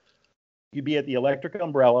 You'd be at the electric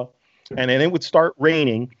umbrella, and then it would start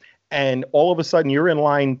raining, and all of a sudden you're in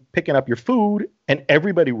line picking up your food, and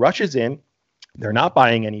everybody rushes in. They're not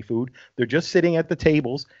buying any food. They're just sitting at the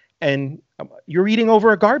tables, and you're eating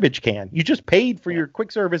over a garbage can. You just paid for your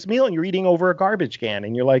quick service meal, and you're eating over a garbage can,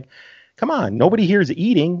 and you're like, come on, nobody here is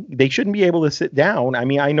eating. They shouldn't be able to sit down. I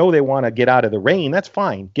mean, I know they want to get out of the rain. That's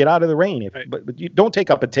fine. Get out of the rain. But you don't take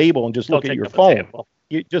up a table and just look at your phone.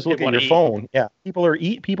 You just look at your phone. Yeah, people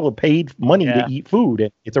have paid money to eat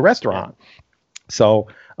food. It's a restaurant. So,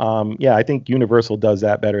 I think Universal does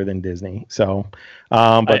that better than Disney. So,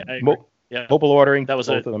 but mobile ordering, both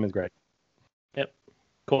of them is great. Yep.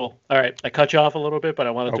 Cool. All right. I cut you off a little bit, but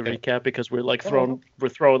I wanted to recap because we're throwing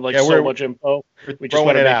so much info. We just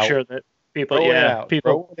want to make sure that people,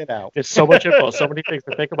 there's so much info, so many things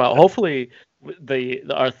to think about. Hopefully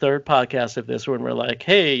our third podcast of this, when we're like,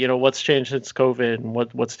 hey, what's changed since COVID and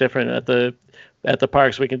what's different at the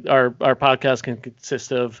parks, our podcast can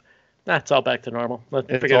consist of, it's all back to normal.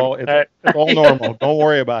 It's all normal. Don't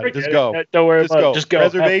worry about it. Just go. Don't worry about it. Just go.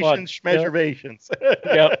 Reservations.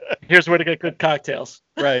 Yep. Here's where to get good cocktails.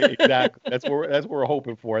 Right. Exactly. That's what we're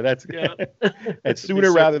hoping for. That's it's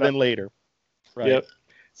sooner rather than later. Right. Yep.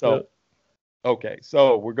 So, okay.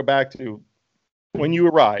 So we'll go back to when you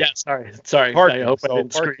arrive. Yeah. Sorry. Parking. I hope I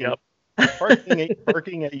didn't screw you up.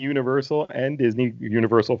 Parking at Universal and Disney.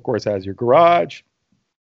 Universal, of course, has your garage.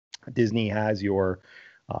 Disney has your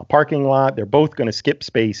parking lot. They're both going to skip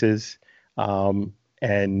spaces,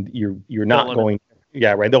 and you're not going.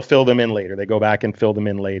 Yeah, right. They'll fill them in later. They go back and fill them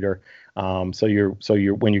in later. So you're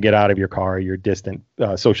when you get out of your car, you're distant,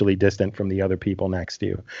 socially distant from the other people next to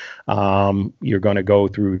you. You're going to go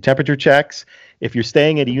through temperature checks. If you're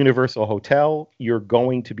staying at a Universal hotel, you're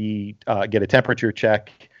going to get a temperature check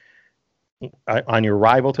on your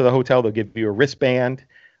arrival to the hotel. They'll give you a wristband.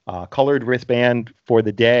 colored wristband for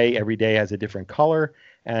the day. Every day has a different color,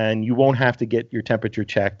 and you won't have to get your temperature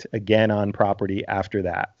checked again on property after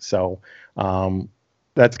that. So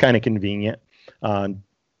that's kind of convenient. The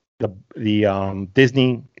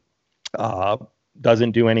Disney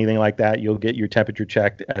doesn't do anything like that. You'll get your temperature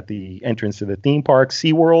checked at the entrance to the theme park.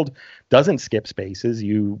 SeaWorld doesn't skip spaces.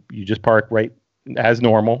 You just park right as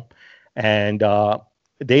normal. And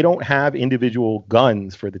they don't have individual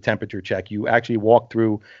guns for the temperature check. You actually walk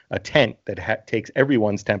through a tent that takes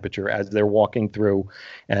everyone's temperature as they're walking through.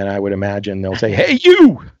 And I would imagine they'll say, "Hey,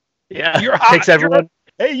 you! Yeah, you're hot. Takes everyone.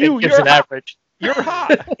 Hey, you! Gives You're an hot. average. You're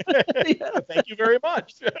hot. Yeah, thank you very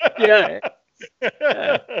much." Yeah.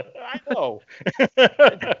 I know.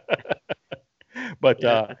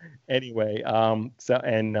 But anyway,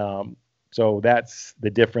 so that's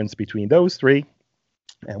the difference between those three.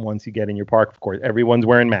 And once you get in your park, of course, everyone's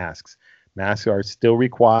wearing masks. Masks are still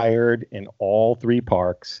required in all three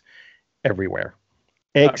parks, everywhere,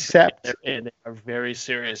 except and they are very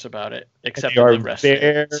serious about it. Except they are the rest.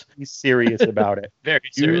 Very serious about it.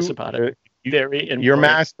 Very serious about it. Very important. Your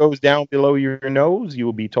mask goes down below your nose. You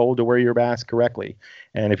will be told to wear your mask correctly,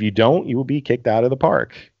 and if you don't, you will be kicked out of the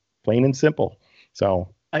park. Plain and simple. So,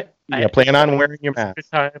 plan on wearing your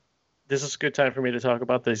mask. This is a good time for me to talk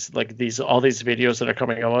about this, all these videos that are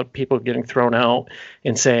coming out, people getting thrown out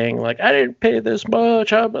and saying like, "I didn't pay this much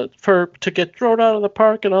to get thrown out of the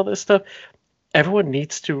park" and all this stuff. Everyone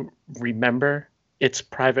needs to remember it's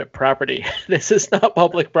private property. This is not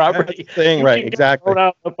public property. Right? Exactly. Thrown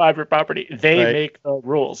out of private property. They make the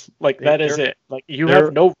rules. That is it. You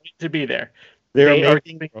have no right to be there. They are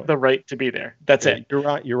giving the right to be there. That's it.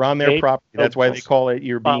 You're on their property. That's why they call it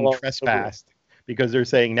you're being trespassed. Because they're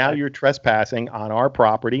saying now you're trespassing on our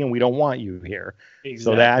property and we don't want you here. Exactly.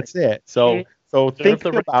 So that's it. So think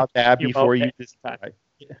about that before you decide.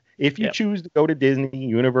 If you choose to go to Disney,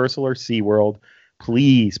 Universal, or SeaWorld,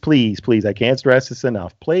 please, I can't stress this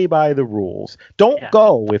enough. Play by the rules. Don't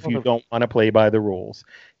go if you don't want to play by the rules.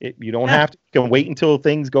 You don't have to. You can wait until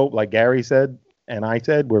things go, like Gary said and I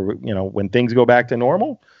said, when things go back to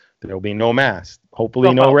normal, there'll be no masks.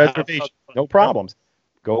 Hopefully no reservations, no problems.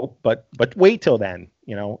 Go, but wait till then.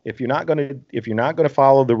 If you're not gonna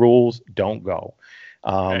follow the rules, don't go,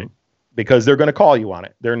 because they're gonna call you on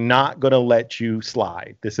it. They're not gonna let you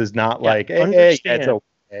slide. This is not like, hey, it's okay,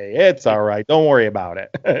 it's all right, don't worry about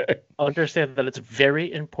it. Understand that it's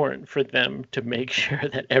very important for them to make sure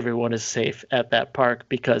that everyone is safe at that park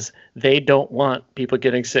because they don't want people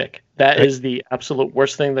getting sick. That is the absolute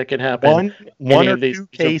worst thing that can happen. One or two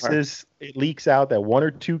cases, it leaks out that one or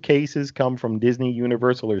two cases come from Disney,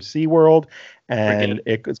 Universal, or SeaWorld, and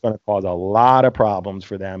it's going to cause a lot of problems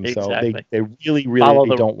for them. Exactly. So they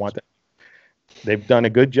really don't want that. They've done a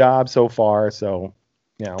good job so far. So,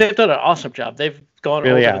 they've done an awesome job. They've gone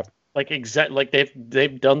really over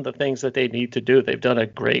they've done the things that they need to do. They've done a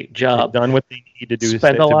great job. They've done what they need to do.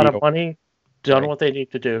 Spend a lot of money. Done what they need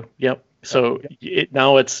to do. Yep. So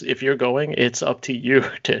now if you're going, it's up to you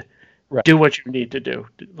to do what you need to do.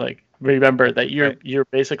 Remember that you're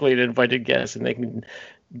basically an invited guest, and they can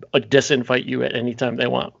disinvite you at any time they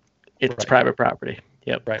want. It's private property.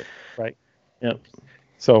 Yep. Right. Yep.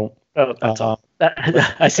 So that's all.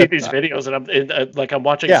 I see these videos, and I'm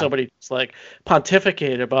watching somebody just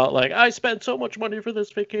pontificate about I spent so much money for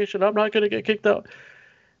this vacation. I'm not going to get kicked out.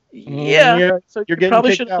 Yeah, so you're getting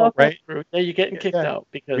kicked out, right? Yeah, you're getting kicked out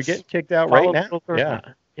because you're getting kicked out right now.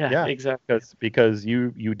 Yeah, exactly. Because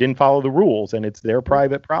you didn't follow the rules, and it's their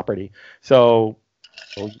private property. So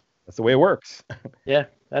that's the way it works. Yeah,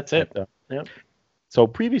 that's it. Yeah. So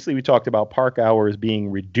previously we talked about park hours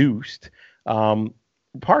being reduced.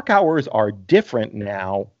 Park hours are different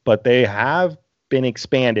now, but they have been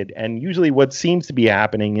expanded. And usually, what seems to be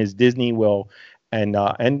happening is Disney will, and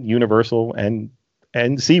Universal and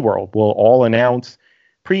SeaWorld will all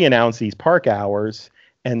pre-announce these park hours,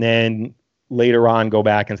 and then later on go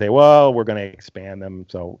back and say, well, we're going to expand them.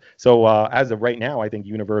 So as of right now, I think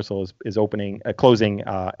Universal is closing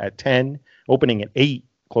at 10, opening at 8,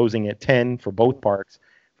 closing at 10 for both parks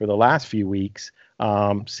for the last few weeks.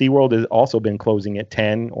 SeaWorld has also been closing at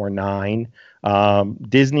 10 or 9.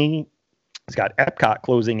 Disney has got Epcot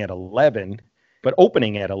closing at 11, but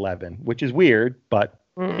opening at 11, which is weird, but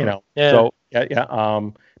so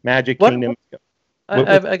Magic Kingdom.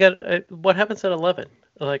 What happens at 11?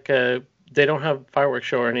 They don't have fireworks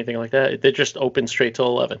show or anything like that. They just open straight till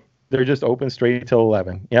 11. They're just open straight till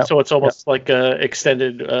 11. Yeah. So it's almost like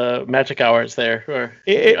extended magic hours there. Or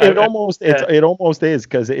it almost is,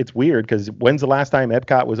 because it's weird, because when's the last time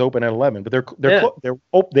Epcot was open at 11? But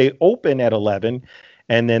they open at 11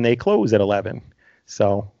 and then they close at 11.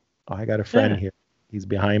 So I got a friend here. He's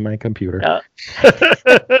behind my computer.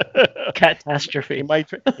 Catastrophe. You might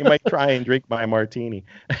try and drink my martini.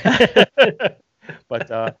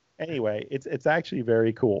 But anyway, it's actually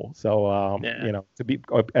very cool. So to be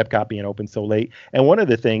Epcot being open so late, and one of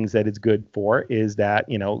the things that it's good for is that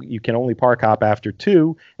you can only park hop after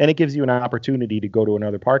 2, and it gives you an opportunity to go to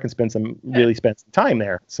another park and spend some time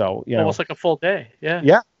there. So almost like a full day.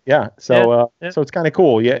 Yeah. Yeah. So so it's kind of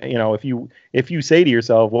cool. Yeah. If you say to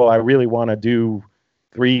yourself, well, I really want to do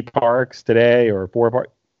 3 parks today or 4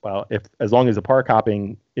 parks. Well, as long as the park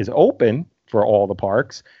hopping is open for all the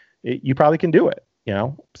parks, you probably can do it.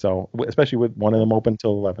 So especially with one of them open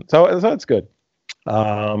till 11. So it's good.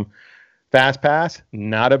 Fast Pass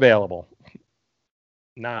not available.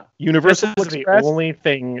 Not Universal This is Express. The only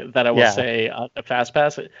thing that I will say on the Fast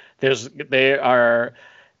Pass. They are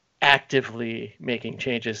actively making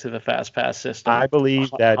changes to the Fast Pass system. I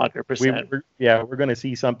believe that 100%. We're going to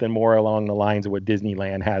see something more along the lines of what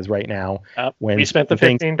Disneyland has right now. When we spent the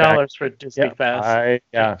 $15 for Disney Pass.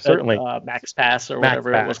 Certainly. Max Pass or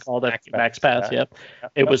whatever it was called. Max Pass. Yep.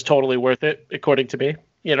 It was totally worth it, according to me.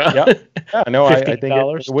 Yeah. No, I think it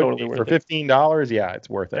totally worth for $15. Yeah, it's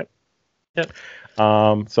worth it. Yep.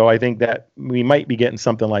 So I think that we might be getting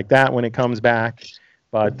something like that when it comes back,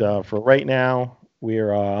 but for right now, we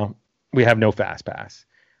have no Fast Pass.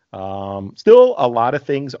 Still, a lot of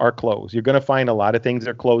things are closed. You're going to find a lot of things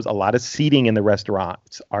are closed. A lot of seating in the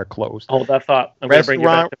restaurants are closed. Hold that thought. I'm going to bring you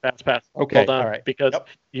back to Fast Pass. Okay, hold on, all right. Because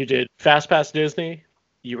you did Fast Pass Disney.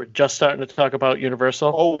 You were just starting to talk about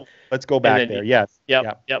Universal. Oh, let's go back there. Yes.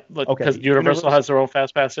 Yep. Because Universal has their own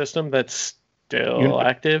Fast Pass system that's still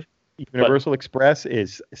active. Universal Express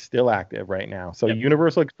is still active right now. So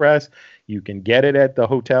Universal Express, you can get it at the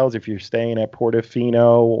hotels if you're staying at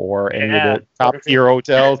Portofino or any of the top tier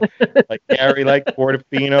hotels. Like Gary liked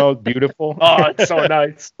Portofino, beautiful. Oh, it's so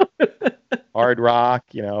nice. Hard Rock,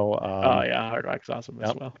 Hard Rock's awesome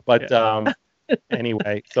as well. But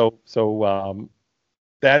anyway, so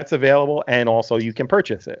that's available, and also you can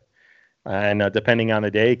purchase it. And depending on the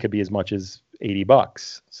day, it could be as much as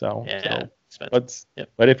 $80.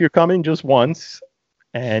 But if you're coming just once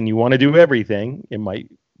and you want to do everything, it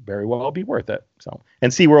might very well be worth it. So,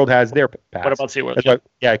 and SeaWorld has their pass. What about SeaWorld?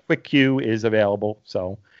 Quick Queue is available.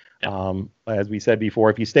 So, as we said before,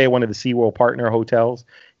 if you stay at one of the SeaWorld partner hotels,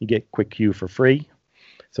 you get Quick Queue for free.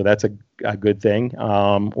 So that's a good thing.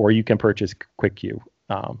 Or you can purchase Quick Queue,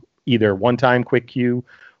 either one-time Quick Queue,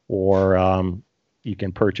 or you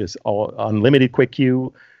can purchase unlimited Quick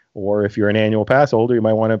Queue. Or if you're an annual pass holder, you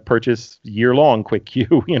might want to purchase year-long Quick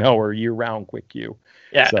Queue, or year-round Quick Queue.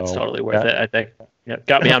 Yeah, it's totally worth it, I think. Yeah,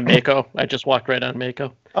 got me on Mako. I just walked right on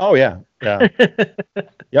Mako. Oh, yeah.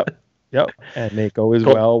 Yep. And Mako is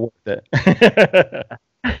well worth it.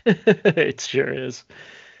 It sure is.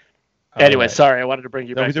 Anyway, sorry, I wanted to bring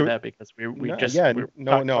you back to that because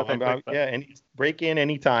and break in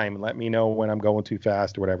anytime and let me know when I'm going too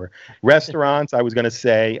fast or whatever. Restaurants, I was going to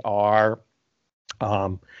say, are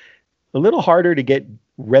a little harder to get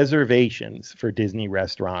reservations for Disney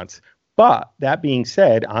restaurants. But that being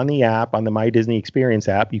said, on the app, on the My Disney Experience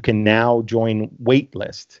app, you can now join wait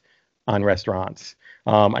list on restaurants.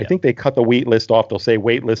 I think they cut the wait list off. They'll say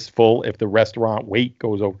wait list full if the restaurant wait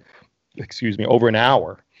goes over an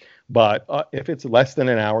hour. But if it's less than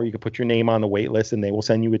an hour, you can put your name on the wait list and they will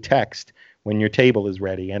send you a text when your table is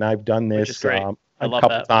ready. And I've done this a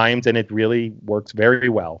couple times and it really works very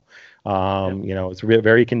well. It's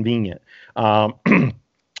very convenient.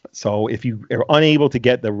 So if you are unable to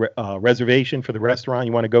get the reservation for the restaurant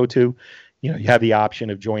you want to go to, you have the option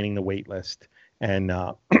of joining the wait list and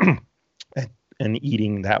and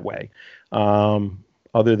eating that way.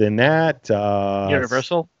 Other than that,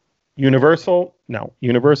 Universal? No.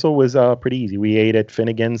 Universal was pretty easy. We ate at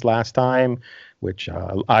Finnegan's last time, which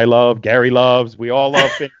I love. Gary loves. We all love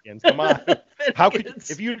Finnegan's. Come on.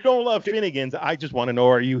 If you don't love Finnegan's, I just want to know,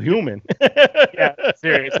 are you human? Yeah,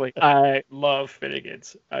 seriously. I love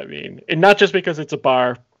Finnegan's. I mean, and not just because it's a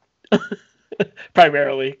bar.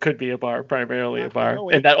 Primarily could be a bar,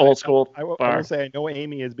 and that old school bar. I will say, I know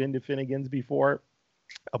Amy has been to Finnegan's before,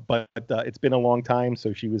 but it's been a long time.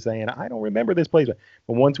 So she was saying, I don't remember this place.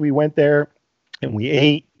 But once we went there and we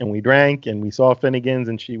ate and we drank and we saw Finnegan's,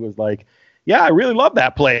 and she was like, yeah, I really love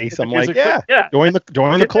that place. I'm like, join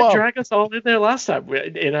the club. Drag us all in there last time,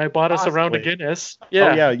 and I bought us a round of Guinness.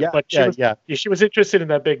 Yeah, but she was interested in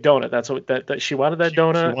that big donut. That's what that she wanted. That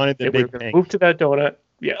donut. She wanted the big pink. Move to that donut.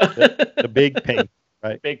 Yeah, the big pink,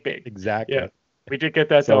 right? Big. Exactly. Yeah, we did get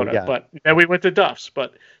that donut, but then we went to Duff's.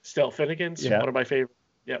 But still, Finnegan's, one of my favorite.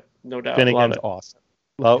 Yep, no doubt. Finnegan's awesome.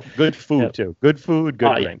 Well, good food too. Good food,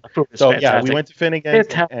 good drink. So we went to Finnegan's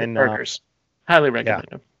and burgers. Highly recommend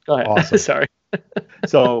them. Go ahead. Awesome. Sorry.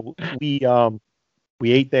 So we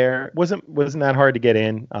ate there. Wasn't that hard to get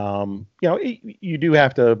in. You do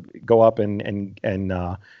have to go up and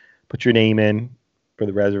put your name in for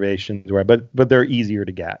the reservations, but they're easier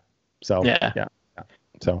to get. So yeah.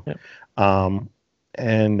 So, and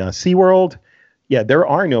SeaWorld, there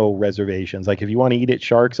are no reservations. Like if you want to eat at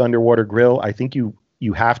Shark's Underwater Grill, I think you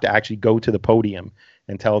have to actually go to the podium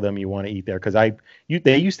and tell them you want to eat there. Because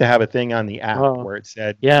they used to have a thing on the app where it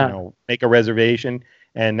said, make a reservation,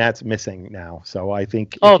 and that's missing now. So I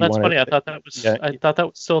think. That's funny. I thought that was I thought that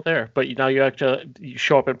was still there, but now you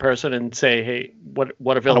show up in person and say, hey,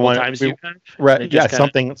 what available times do you have? Right. Yeah,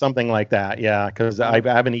 something like that. Yeah, because I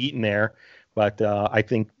haven't eaten there. But I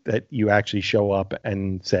think that you actually show up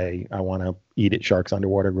and say, I want to eat at Shark's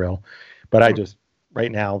Underwater Grill. But I just,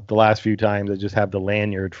 right now, the last few times, I just have the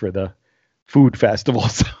lanyard for the food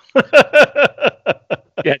festivals.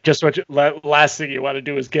 Yeah, just last thing you want to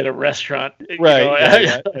do is get a restaurant.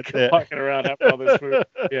 Right. Walking around after all this food.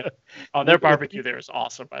 Yeah. Oh, their barbecue there is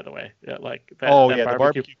awesome, by the way. Yeah, the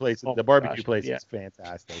barbecue place. The barbecue place is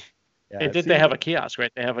fantastic. Yeah, they have a kiosk,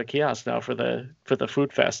 right? They have a kiosk now for the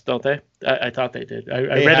food fest, don't they? I thought they did. I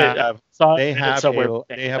read it. They have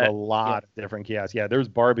a lot of different kiosks. Yeah, there's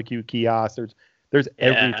barbecue kiosks. There's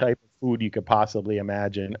every type of food you could possibly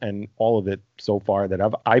imagine, and all of it so far that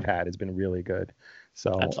I've had has been really good.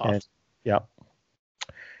 So that's awesome.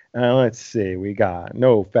 Let's see. We got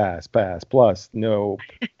no Fast Pass Plus, no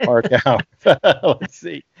Park Out. Let's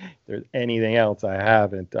see if there's anything else I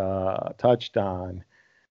haven't touched on.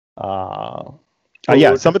 Some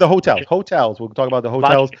of the hotels. We'll talk about the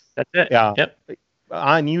hotels. That's it. Yeah. Yep.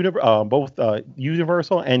 On both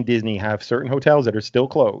Universal and Disney have certain hotels that are still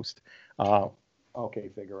closed. Okay,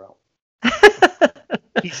 figure out.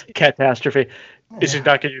 Catastrophe. Is he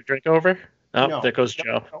not getting your drink over? Oh, no, there goes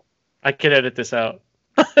Joe. No. I can edit this out.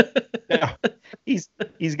 Yeah. He's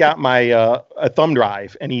got my a thumb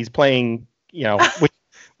drive, and he's playing,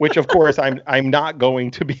 which of course I'm not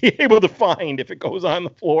going to be able to find if it goes on the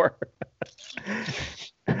floor.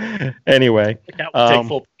 Anyway, that will take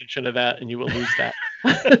full possession of that, and you will lose that.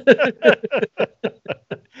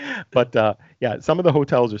 But some of the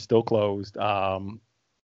hotels are still closed.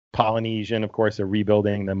 Polynesian, of course, they're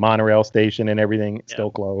rebuilding the monorail station and everything.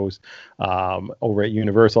 Still closed. Over at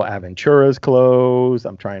Universal, Aventura's closed.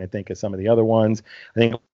 I'm trying to think of some of the other ones. I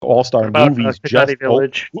think All Star Movies just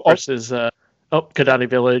Village versus. Kidani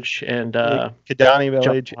Village and Kidani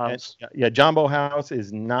Village. Jambo House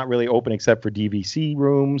is not really open except for DVC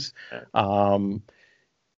rooms. Over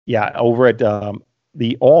at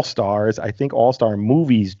the All Stars, I think All Star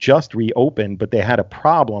Movies just reopened, but they had a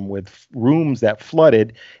problem with rooms that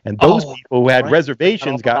flooded, and those people who had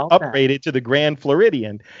reservations got upgraded to the Grand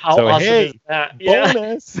Floridian. How awesome is that?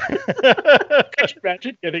 Bonus! Could you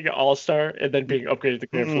imagine getting an All Star and then being upgraded to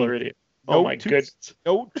Grand Floridian? Goodness!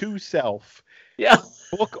 Note to self. Yeah.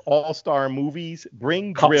 Book All-Star Movies,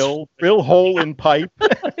 bring drill hole in pipe,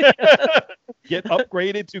 get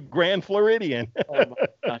upgraded to Grand Floridian. Oh my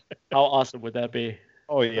God. How awesome would that be?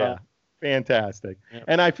 Oh yeah. Fantastic. Yeah.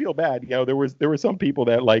 And I feel bad, there were some people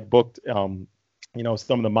that booked some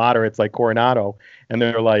of the moderates like Coronado, and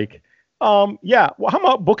they're like, how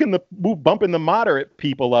about bumping the moderate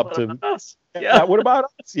people up to us? Yeah. What about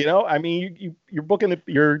us? I mean, you're bumping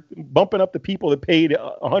up the people that paid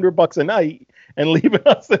 $100 a night and leaving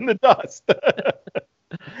us in the dust.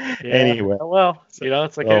 Anyway, well, it's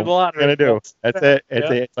like a lottery. Gonna do. That's it.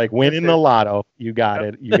 It's like winning the lotto. You got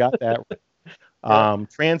it. You got that.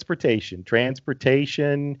 Transportation.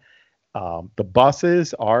 The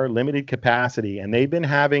buses are limited capacity, and they've been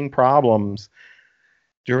having problems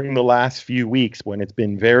during the last few weeks when it's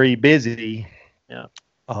been very busy. Yeah.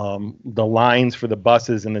 The lines for the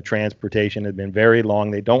buses and the transportation have been very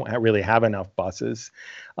long. They don't really have enough buses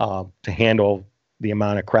to handle the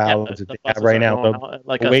amount of crowds that they have right now.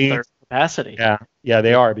 Like a third capacity. Yeah,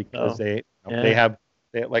 they are, because they have,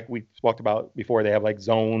 like we talked about before, they have like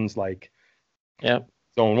zones, like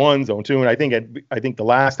Zone 1, Zone 2, and I think the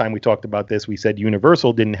last time we talked about this, we said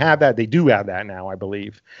Universal didn't have that. They do have that now, I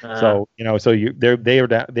believe. So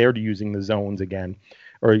they're using the zones again,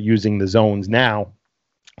 or using the zones now.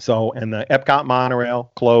 So, and the Epcot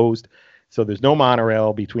monorail closed. So there's no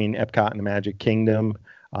monorail between Epcot and the Magic Kingdom.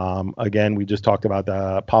 Again, we just talked about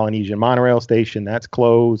the Polynesian monorail station that's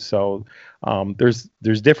closed. So there's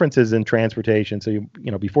differences in transportation. So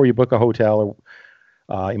before you book a hotel,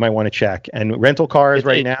 you might want to check. And rental cars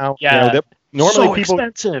right now, normally so people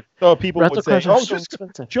expensive. So people rental would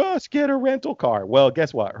say, just get a rental car. Well,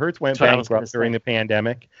 guess what? Hertz went bankrupt during the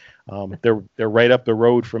pandemic. They're right up the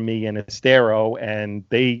road from me in Estero, and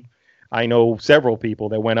I know several people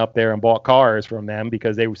that went up there and bought cars from them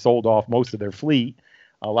because they sold off most of their fleet.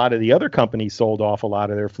 A lot of the other companies sold off a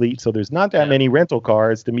lot of their fleet, so there's not that many rental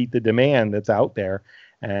cars to meet the demand that's out there.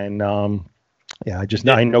 And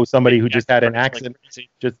I know somebody who just had an accident.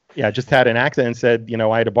 Just had an accident and said,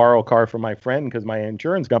 I had to borrow a car from my friend because my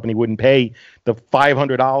insurance company wouldn't pay the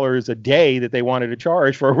 $500 a day that they wanted to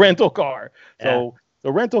charge for a rental car. Yeah. So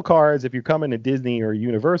the rental cars, if you're coming to Disney or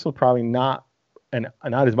Universal, probably not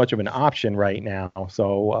as much of an option right now.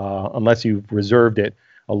 So unless you've reserved it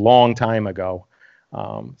a long time ago.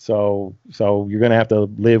 So you're going to have to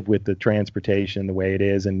live with the transportation the way it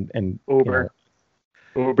is, and Uber,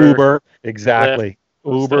 exactly.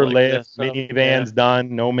 Lyft, Uber, Lyft, minivans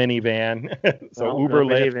done, no minivan. So Uber,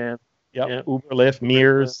 Lyft, minivan. Yep. Uber, Lyft,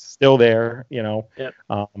 Mears still there, Yep.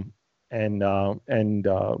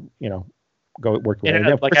 Go work with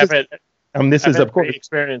it. Like I've had of course great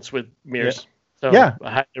experience with Mears. Yeah. So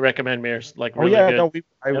I highly recommend Mears. Like really good. No,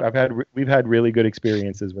 we've had really good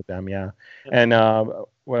experiences with them. Yeah. And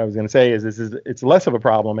what I was going to say is it's less of a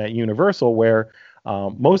problem at Universal, where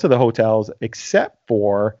most of the hotels, except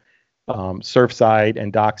for Surfside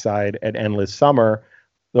and Dockside at Endless Summer,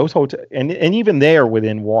 those hotels, and even they're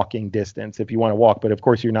within walking distance if you want to walk. But of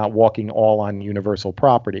course, you're not walking all on Universal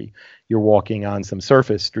property. You're walking on some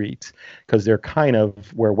surface streets because they're kind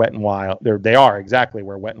of where Wet and Wild. They are exactly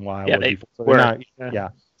where Wet and Wild was before. So they're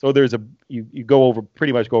not, So there's you go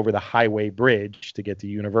over the highway bridge to get to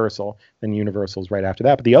Universal. Then Universal's right after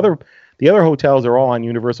that. But the other hotels are all on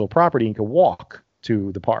Universal property and can walk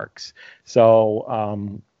to the parks.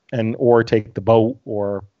 So or take the boat,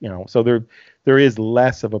 or so there is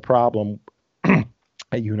less of a problem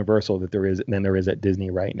at Universal than there is at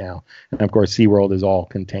Disney right now. And of course, SeaWorld is all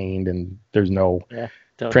contained and there's no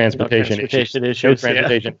transportation issues.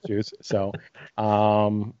 So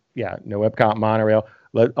no Epcot monorail.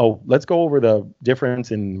 Let's go over the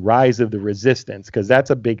difference in Rise of the Resistance, because that's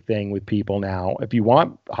a big thing with people now. If you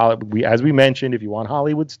want, as we mentioned, if you want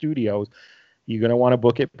Hollywood Studios, you're going to want to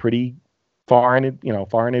book it pretty far in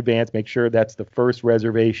advance. Make sure that's the first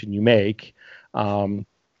reservation you make. And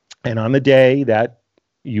on the day that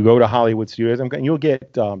you go to Hollywood Studios, you'll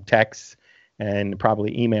get texts and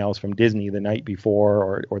probably emails from Disney the night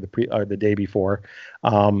before or the day before,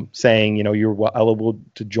 saying you're eligible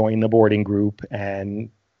to join the boarding group, and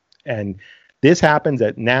this happens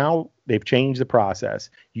now they've changed the process.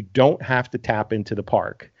 You don't have to tap into the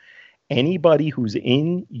park. Anybody who's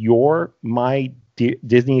in your My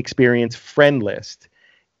Disney Experience friend list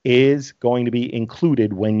is going to be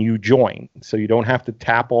included when you join. So you don't have to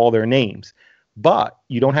tap all their names, but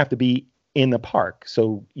you don't have to be in the park.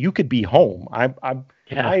 So you could be home. One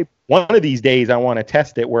of these days I want to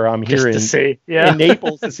test it where I'm here in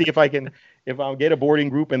Naples to see if I'll get a boarding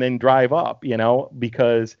group and then drive up,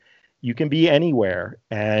 because you can be anywhere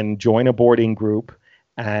and join a boarding group.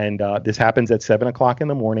 And this happens at 7:00 in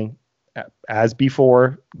the morning. As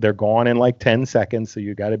before, they're gone in like 10 seconds. So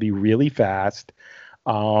you got to be really fast.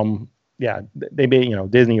 They may,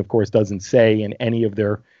 Disney, of course, doesn't say in any of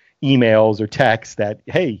their emails or texts that,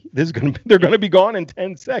 hey, they're going to be gone in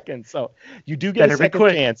 10 seconds. So you do get a second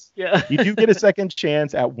chance. Yeah. You do get a second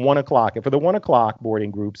chance at 1:00. And for the 1:00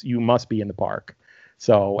 boarding groups, you must be in the park.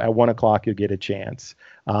 So at 1:00, you'll get a chance.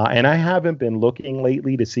 And I haven't been looking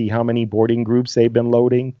lately to see how many boarding groups they've been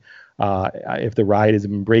loading. If the ride has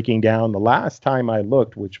been breaking down. The last time I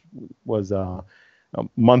looked, which was a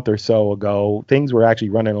month or so ago, things were actually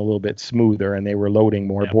running a little bit smoother and they were loading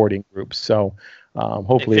more boarding groups. So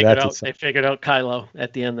hopefully they figured out Kylo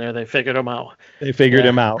at the end there. They figured him out. They figured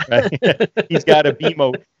him out. Right? He's got a B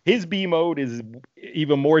mode. His B mode is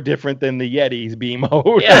even more different than the Yeti's B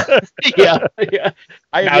mode. Yeah.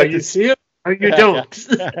 Now you see it. Or you don't.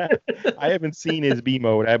 I haven't seen his B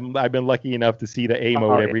mode. I've been lucky enough to see the A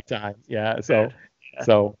mode every time. So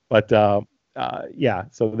that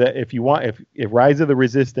if Rise of the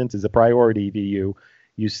Resistance is a priority to you,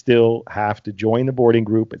 you still have to join the boarding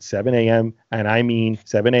group at 7 a.m. And I mean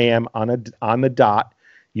 7 a.m. on the dot.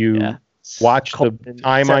 You watch the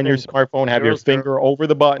time on your smartphone, have your finger over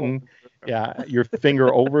the button. Yeah, your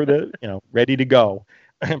finger over the, ready to go.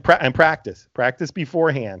 And practice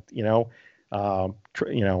beforehand, and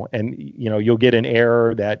you'll get an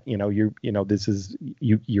error that, you're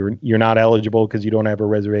not eligible because you don't have a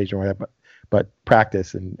reservation or whatever, but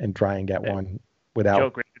practice and try and get one without. Joe,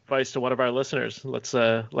 great advice to one of our listeners.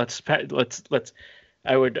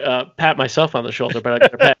 I would pat myself on the shoulder, but I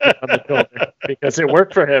got to pat you on the shoulder because it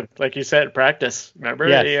worked for him. Like you said, practice. Remember?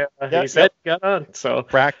 Yes. He said got on. So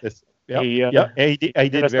practice. He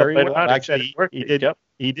did very well. Actually, he did. Yep.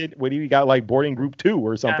 He did. What do you got? Like boarding group 2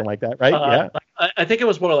 or something like that, right? I think it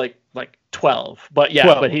was more like 12, but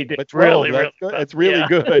 12, but he did 12, really good. It's really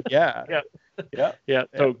good. Yeah. Yeah.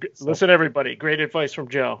 So listen, everybody. Great advice from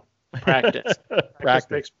Joe. Practice.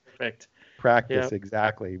 Practice makes perfect. Practice,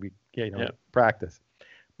 exactly. Practice.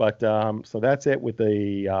 But so that's it with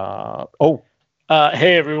the.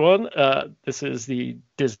 Hey everyone. This is the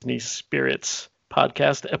Disney Spirits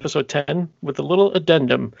podcast, episode 10, with a little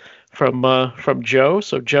addendum from Joe.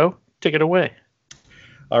 So Joe, take it away.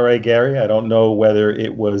 All right, Gary. I don't know whether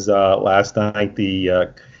it was last night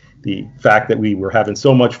the fact that we were having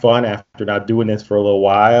so much fun after not doing this for a little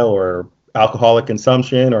while, or alcoholic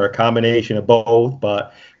consumption, or a combination of both.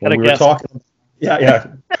 But when we were talking,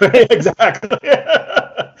 exactly.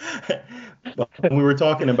 But when we were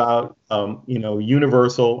talking about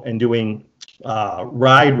Universal and doing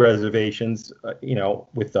ride reservations,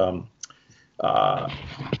 with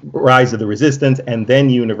Rise of the Resistance and then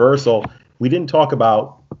Universal, we didn't talk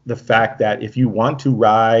about the fact that if you want to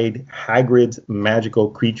ride Hagrid's Magical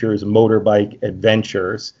Creatures Motorbike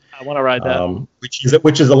Adventures, I want to ride that,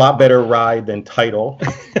 which is a lot better ride than Tidal.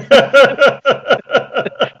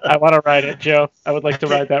 I want to ride it, Joe. I would like to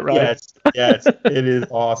ride that ride. Yes, it is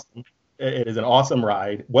awesome. It is an awesome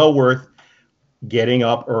ride. Well worth getting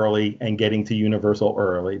up early and getting to Universal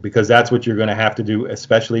early, because that's what you're going to have to do,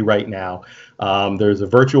 especially right now. There's a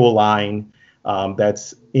virtual line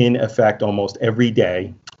that's in effect almost every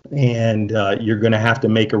day, and you're going to have to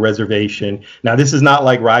make a reservation. Now, this is not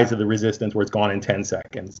like Rise of the Resistance where it's gone in 10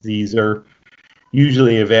 seconds. These are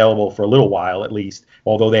usually available for a little while at least,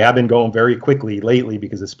 although they have been going very quickly lately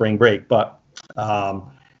because of spring break. But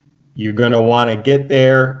you're going to want to get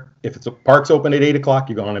there. If it's park's open at 8 o'clock,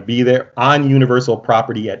 you're going to be there on Universal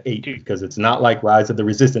property at 8, because it's not like Rise of the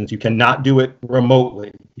Resistance. You cannot do it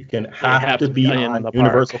remotely. You have to be on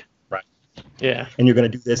Universal. Park. Right. Yeah. And you're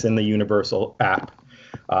going to do this in the Universal app.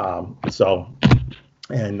 So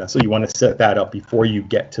you want to set that up before you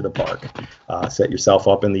get to the park. Set yourself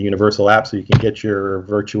up in the Universal app so you can get your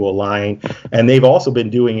virtual line. And they've also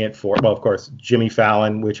been doing it for, well, of course, Jimmy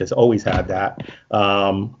Fallon, which has always had that,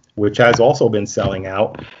 which has also been selling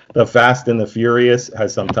out. The Fast and the Furious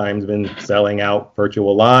has sometimes been selling out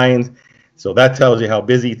virtual lines. So that tells you how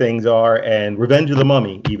busy things are. And Revenge of the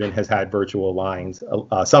Mummy even has had virtual lines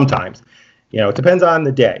sometimes. It depends on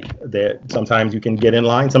the day. Sometimes you can get in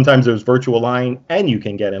line. Sometimes there's virtual line and you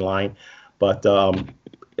can get in line. But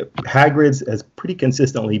Hagrid's has pretty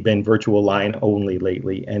consistently been virtual line only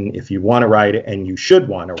lately. And if you want to ride it, and you should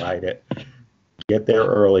want to ride it, get there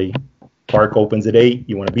early. Park opens at 8.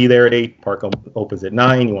 You want to be there at 8. Park opens at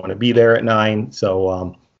 9. You want to be there at 9.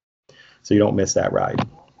 So you don't miss that ride.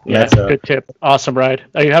 Yeah, that's a good tip. Awesome ride.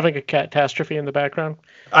 Are you having a catastrophe in the background?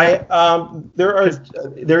 There is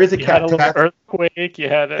a catastrophe. Earthquake. You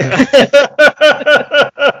had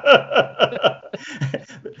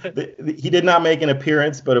He did not make an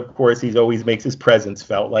appearance, but of course he always makes his presence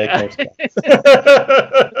felt like most cats.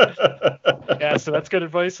 Yeah, so that's good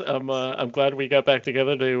advice. I'm glad we got back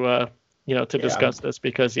together to discuss this,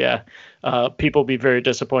 because people be very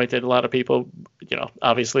disappointed. A lot of people,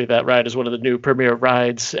 obviously that ride is one of the new premier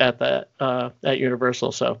rides at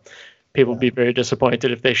Universal, so people be very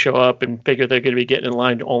disappointed if they show up and figure they're going to be getting in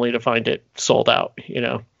line only to find it sold out.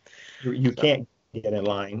 You can't get in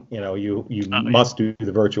line. You must do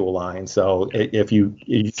the virtual line. So if you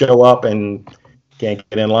show up and can't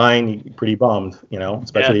get in line, you're pretty bummed.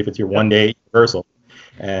 Especially if it's your one day Universal.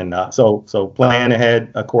 And so plan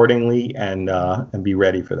ahead accordingly and be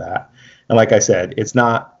ready for that. And like I said, it's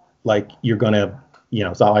not like you're going to,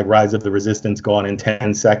 it's not like Rise of the Resistance gone in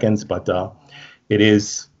 10 seconds, but it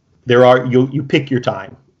is, you pick your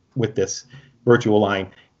time with this virtual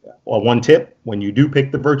line. Well, one tip, when you do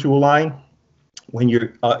pick the virtual line, when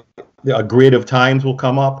you're, a grid of times will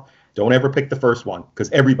come up. Don't ever pick the first one, because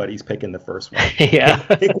everybody's picking the first one. Yeah.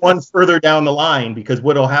 Pick one further down the line, because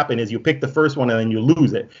what will happen is you pick the first one and then you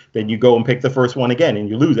lose it. Then you go and pick the first one again and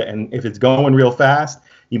you lose it. And if it's going real fast,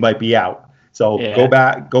 you might be out. So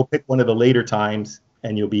go pick one of the later times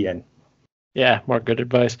and you'll be in. Yeah, more good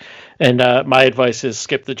advice. And my advice is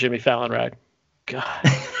skip the Jimmy Fallon ride. God.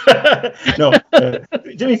 No,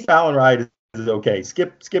 Jimmy Fallon ride is okay.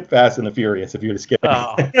 Skip Fast and the Furious if you're to skip it.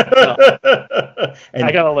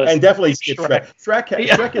 I got a list. And definitely skip Shrek.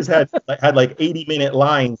 Shrek has had like 80-minute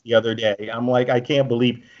lines the other day. I'm like, I can't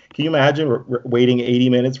believe. Can you imagine waiting 80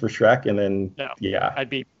 minutes for Shrek and then? No, yeah, I'd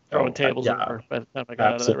be throwing tables over by the time I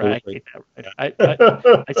got out of the ride. I hate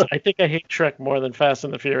that. I think I hate Shrek more than Fast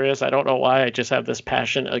and the Furious. I don't know why. I just have this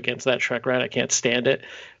passion against that Shrek ride. I can't stand it.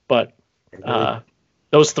 But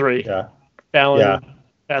Those three. Yeah. Fallon,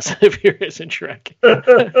 Fast and Furious, and Shrek.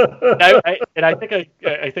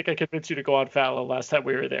 I think I convinced you to go on Fallon last time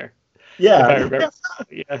we were there. Yeah. If I remember.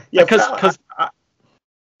 Yeah. Because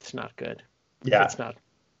it's not good. Yeah. It's not.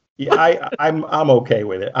 Yeah, I'm okay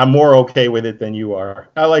with it. I'm more okay with it than you are.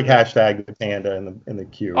 I like hashtag the panda in the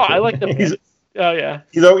queue. Oh, I like the. Oh yeah.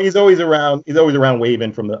 He's always around. He's always around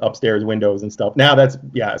waving from the upstairs windows and stuff. Now that's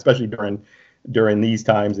especially during these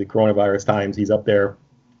times, the coronavirus times, he's up there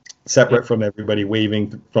separate from everybody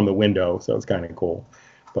waving from the window. So it's kind of cool.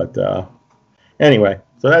 But anyway,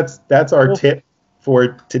 so that's our tip for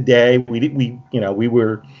today.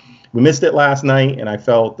 We missed it last night, and I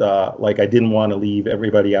felt like I didn't want to leave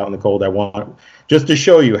everybody out in the cold. I want just to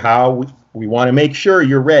show you how we want to make sure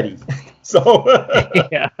you're ready. So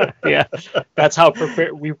yeah, that's how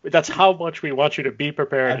prepared we. That's how much we want you to be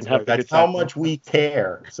prepared and have. That's how much we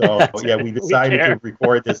care. So we decided to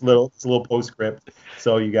record this little postscript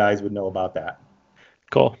so you guys would know about that.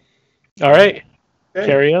 Cool. All right,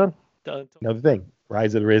 carry on. Another thing,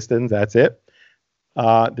 Rise of the Resistance. That's it.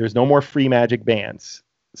 There's no more free Magic Bands.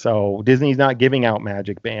 So Disney's not giving out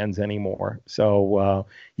Magic Bands anymore. So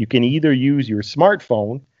you can either use your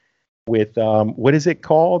smartphone with what is it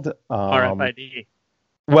called? RFID.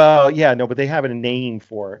 Well, yeah, no, but they have a name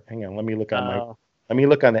for it. Hang on, let me look on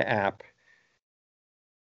the app.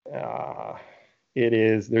 It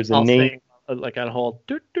is. There's a name. Like on hold.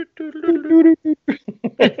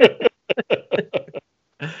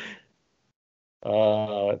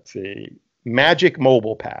 Let's see. Magic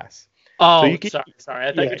Mobile Pass. Oh, so sorry.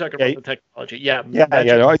 I thought you were talking about the technology. Yeah.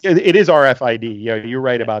 No, it is RFID. Yeah, you're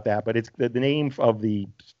right about that. But it's the name of the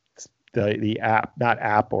app, not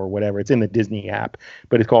app or whatever. It's in the Disney app,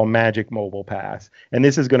 but it's called Magic Mobile Pass. And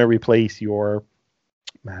this is going to replace your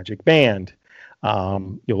Magic Band.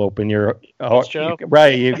 You'll open your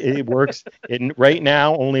it works. It right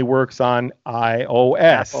now only works on iOS.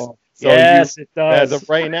 Apple. So it does. As of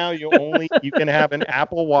right now, you can have an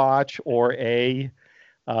Apple Watch or an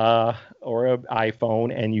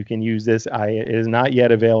iPhone, and you can use this. It is not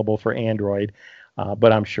yet available for Android,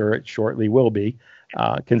 but I'm sure it shortly will be,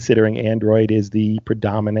 considering Android is the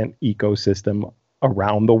predominant ecosystem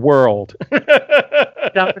around the world.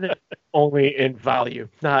 Dominant only in value,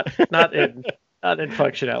 not in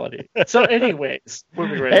functionality. So, anyways,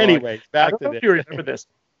 moving right along. Back to this. If you remember this.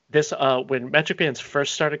 When Magic Bands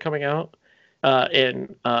first started coming out,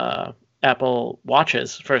 in Apple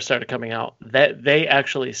Watches first started coming out, that they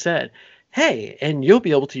actually said, "Hey, and you'll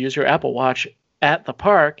be able to use your Apple Watch at the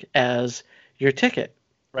park as your ticket."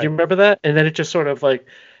 Right. Do you remember that? And then it just sort of like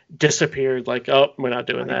disappeared. Like, oh, we're not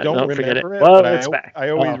doing that. I don't remember forget it. Well, it's back. I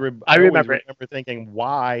always remember thinking,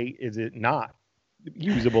 why is it not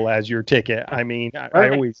usable as your ticket? I mean, I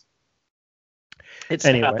always. It's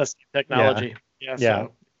not the same technology.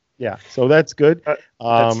 Yeah, so that's good.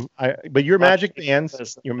 But your Magic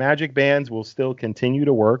Bands will still continue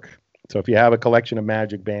to work. So if you have a collection of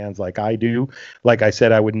Magic Bands like I do, like I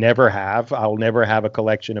said, I'll never have a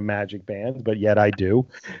collection of Magic Bands, but yet I do.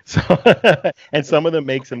 So and some of them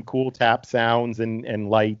make some cool tap sounds and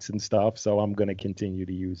lights and stuff. So I'm going to continue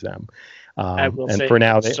to use them. I will say for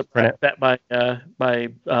now, that my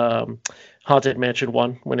Haunted Mansion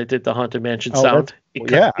 1, when it did the Haunted Mansion sound,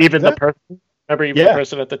 the person. Remember, the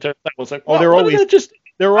person at the turn was like, they're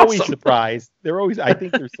always surprised. I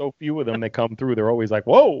think there's so few of them that come through. They're always like,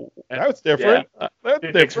 whoa, that's different. That's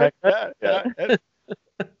different. Yeah.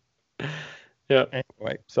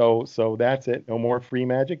 Anyway, so that's it. No more free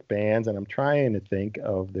Magic Bands. And I'm trying to think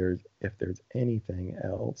of if there's anything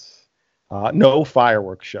else. No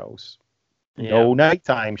fireworks shows. No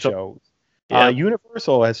nighttime shows.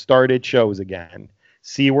 Universal has started shows again.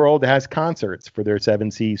 SeaWorld has concerts for their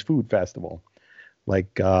Seven Seas Food Festival.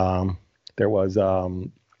 Like there was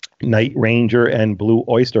Night Ranger and Blue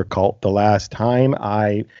Oyster Cult the last time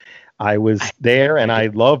I was there, and I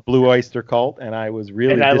love Blue Oyster Cult, and I was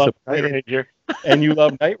really disappointed. And you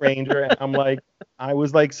love Night Ranger, and I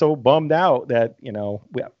was like so bummed out that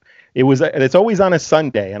it's always on a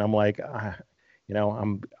Sunday, and I'm like,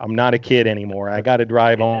 I'm not a kid anymore. I got to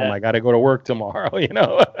drive home. I got to go to work tomorrow.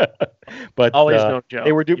 But always no joke.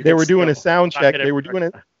 They were doing a sound check. They were doing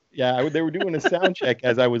a sound check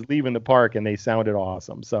as I was leaving the park, and they sounded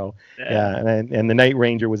awesome. So and the Night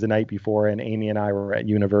Ranger was the night before, and Amy and I were at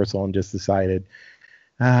Universal and just decided,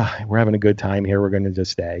 we're having a good time here. We're going to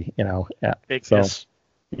just stay. Big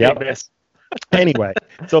miss. Anyway,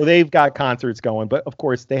 so they've got concerts going, but of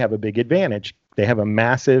course they have a big advantage. They have a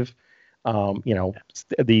massive.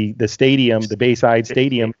 The stadium, the Bayside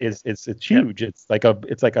Stadium it's huge. It's like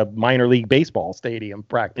a minor league baseball stadium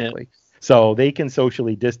practically. So they can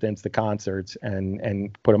socially distance the concerts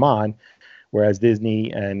and put them on, whereas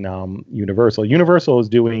Disney and Universal is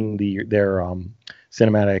doing their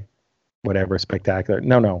cinematic whatever spectacular.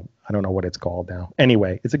 No, I don't know what it's called now.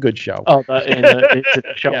 Anyway, it's a good show. Oh, it's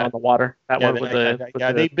a show on the water. That one with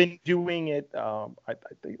they've been doing it I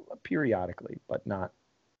think periodically, but not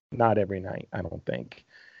every night. I don't think.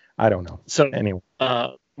 I don't know. So anyway,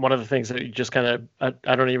 one of the things that you just kind of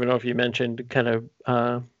I don't even know if you mentioned kind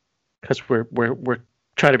of because we're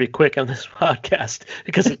trying to be quick on this podcast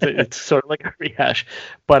because it's sort of like a rehash,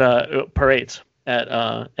 but parades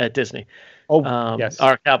at Disney. Oh, yes.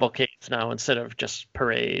 Our cavalcades now instead of just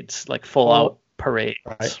parades, like full out parades.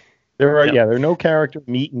 Right. There are no character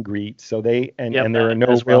meet and greets, so there are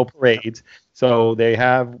no real parades. So they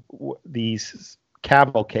have these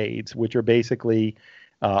cavalcades, which are basically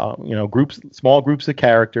small groups of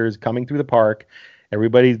characters coming through the park.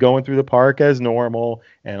 Everybody's going through the park as normal,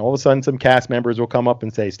 and all of a sudden some cast members will come up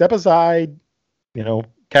and say, "Step aside,"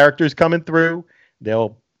 characters coming through.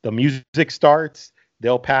 The music starts.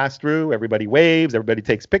 They'll pass through. Everybody waves. Everybody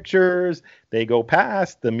takes pictures. They go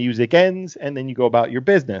past. The music ends, and then you go about your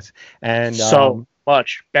business. And so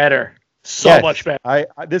much better. Much better.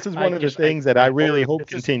 This is one of the things that I really hope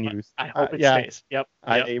continues. I hope it stays. Yep.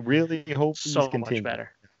 I really hope these continue. So much better.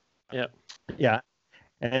 Yep. Yeah.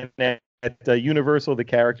 And at Universal, the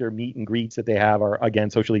character meet and greets that they have are again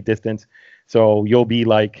socially distanced. So you'll be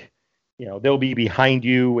like, they'll be behind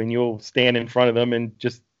you, and you'll stand in front of them and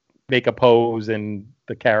just make a pose, and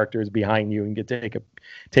the character is behind you and you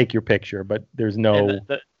take your picture, but there's no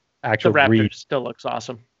actual the Raptor greet. Still looks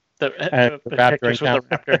awesome. The pictures with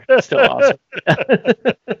the Raptor still awesome.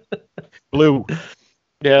 Blue.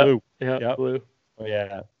 Yeah. Blue. Yeah. Blue. Oh,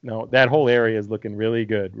 yeah. No, that whole area is looking really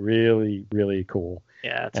good. Really, really cool.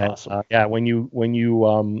 Yeah, it's awesome. When you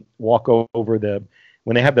walk over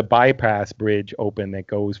when they have the bypass bridge open that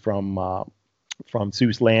goes from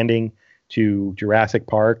Seuss Landing to Jurassic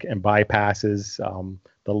Park and bypasses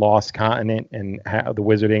the Lost Continent and the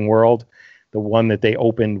Wizarding World, the one that they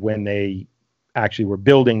opened when they actually were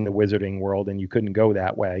building the Wizarding World and you couldn't go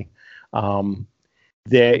that way.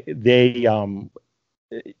 They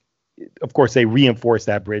of course they reinforced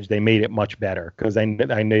that bridge. They made it much better because I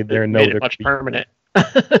know they're much permanent.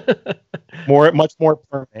 much more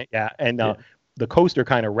permanent. Yeah, and the coaster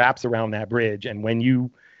kind of wraps around that bridge, and when you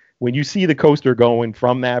see the coaster going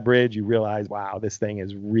from that bridge, you realize, wow, this thing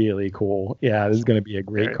is really cool. Yeah, this is going to be a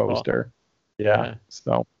great coaster. Cool. Yeah.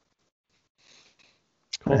 So,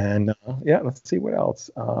 cool. And let's see what else.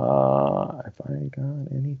 If I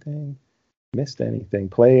got anything, missed anything.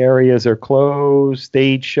 Play areas are closed.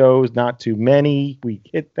 Stage shows, not too many. We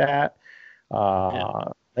hit that.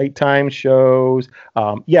 Nighttime shows.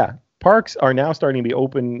 Parks are now starting to be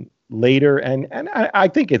open later, and I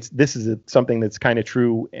think this is something that's kind of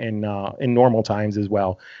true in normal times as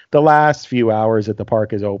well. The last few hours that the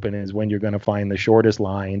park is open is when you're going to find the shortest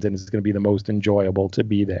lines, and it's going to be the most enjoyable to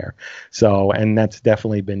be there. So, and that's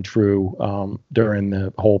definitely been true during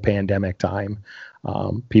the whole pandemic time.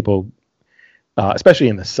 People, especially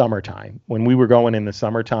in the summertime, when we were going in the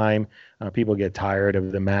summertime, people get tired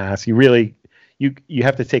of the mask. You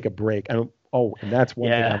have to take a break. And that's one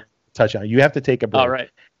thing I touch on. You have to take a break. All right.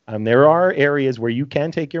 There are areas where you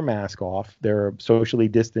can take your mask off. There are socially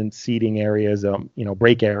distanced seating areas,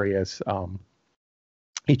 break areas.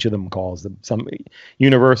 Each of them calls them some.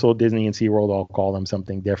 Universal, Disney, and SeaWorld all call them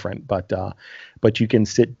something different. But you can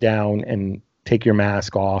sit down and take your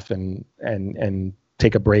mask off and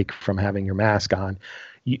take a break from having your mask on.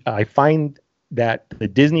 I find that the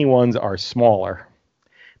Disney ones are smaller.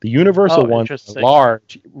 The Universal ones are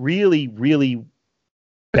large, really, really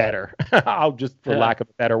better. I'll just, for lack of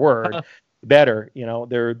a better word, better.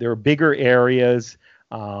 They're bigger areas.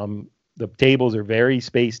 The tables are very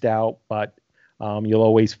spaced out, but you'll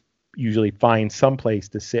always usually find some place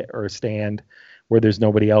to sit or stand where there's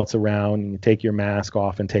nobody else around, and you take your mask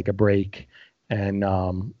off and take a break. And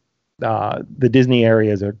the Disney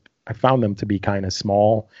areas I found them to be kind of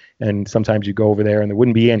small, and sometimes you go over there and there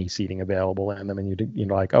wouldn't be any seating available in them, and you're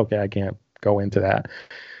like, okay, I can't go into that.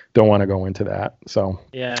 Don't want to go into that. So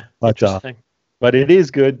interesting. But it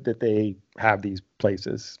is good that they have these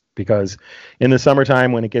places, because in the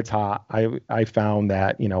summertime when it gets hot, I found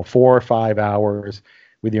that 4 or 5 hours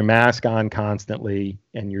with your mask on constantly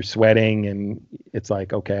and you're sweating, and it's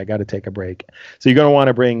like, okay, I got to take a break. So you're going to want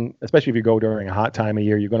to bring, especially if you go during a hot time of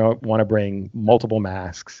year, you're going to want to bring multiple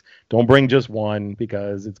masks. Don't bring just one,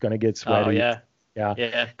 because it's going to get sweaty. Oh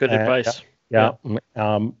yeah. Good advice. Yeah.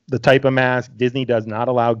 The type of mask, Disney does not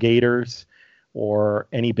allow gaiters or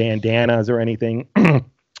any bandanas or anything.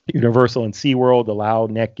 Universal and SeaWorld allow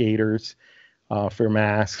neck gaiters for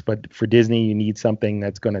masks, but for Disney, you need something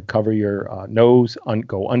that's going to cover your nose,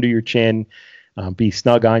 go under your chin, be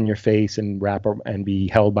snug on your face, and and be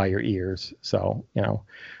held by your ears. So,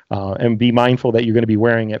 and be mindful that you're going to be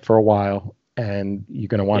wearing it for a while, and you're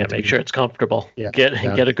going to want to make sure it's comfortable. Yeah, get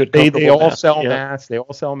a good. They all sell masks. They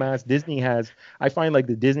all sell masks. Disney has. I find like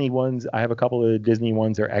the Disney ones. I have a couple of the Disney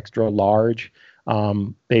ones. They're extra large.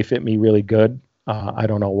 They fit me really good. I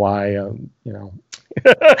don't know why.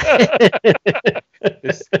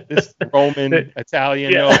 This Roman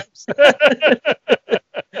Italian.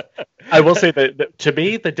 I will say that to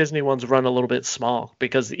me, the Disney ones run a little bit small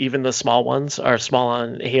because even the small ones are small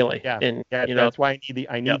on Haley. Yeah, and that's why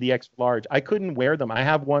I need the extra large. I couldn't wear them. I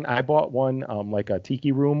have one. I bought one, like a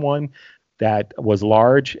Tiki Room one, that was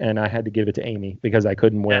large, and I had to give it to Amy because I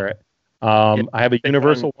couldn't wear it. I have a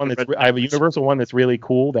Universal one that's really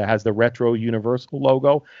cool that has the retro Universal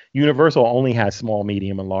logo. Universal only has small,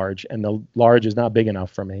 medium, and large, and the large is not big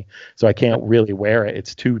enough for me, so I can't really wear it.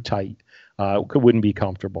 It's too tight. Wouldn't be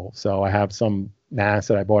comfortable. So I have some masks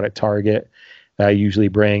that I bought at Target that I usually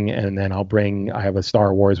bring, and then I have a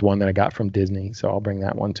Star Wars one that I got from Disney, so I'll bring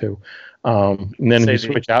that one too. And then we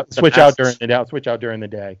switch out during the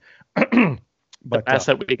day. But the masks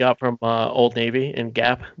that we got from Old Navy and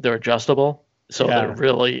Gap, they're adjustable, so they're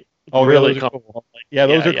really comfortable. Cool.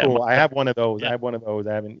 Those are cool. I have one of those. I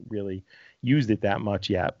haven't really used it that much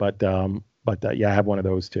yet, but I have one of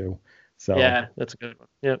those too. So yeah, that's a good one.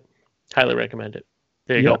 Yep. Highly recommend it.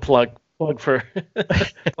 There you go. Plug for.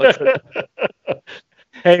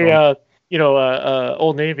 Hey,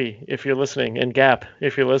 Old Navy, if you're listening, and Gap,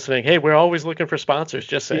 if you're listening. Hey, we're always looking for sponsors.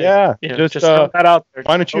 Just say, just throw that out there.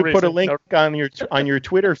 Why don't you put a link on your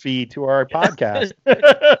Twitter feed to our podcast?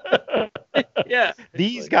 Yeah.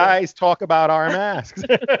 These guys talk about our masks.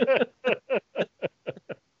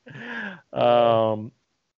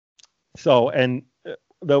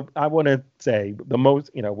 Though I want to say the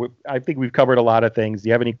most, I think we've covered a lot of things. Do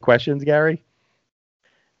you have any questions, Gary?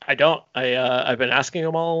 I don't. I've been asking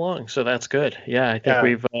them all along, so that's good. Yeah, I think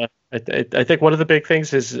we've. I think one of the big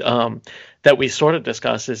things is that we sort of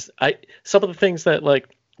discussed is some of the things that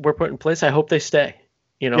we're put in place. I hope they stay.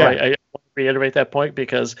 I want to reiterate that point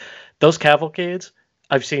because those cavalcades,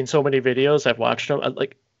 I've seen so many videos. I've watched them.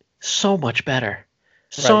 So much better,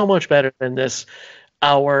 much better than this.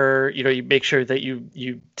 You make sure that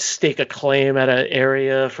you stake a claim at an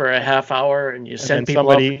area for a half hour, and you send people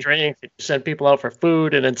out for drinks, and you send people out for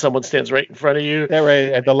food, and then someone stands right in front of you. Yeah,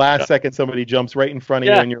 right. At the last second, somebody jumps right in front of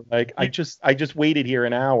you, and you're like, I just waited here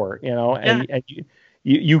an hour, and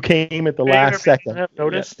you came at the last second. Have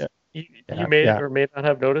noticed. You may or may not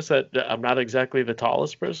have noticed that I'm not exactly the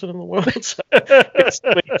tallest person in the world. So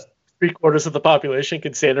 3/4 of the population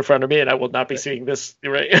can stand in front of me, and I will not be seeing this.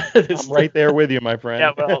 Right, I'm right there with you, my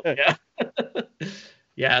friend. So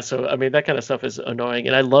I mean, that kind of stuff is annoying,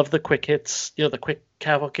 and I love the quick hits. The quick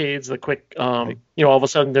cavalcades, the quick. All of a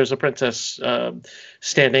sudden, there's a princess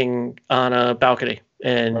standing on a balcony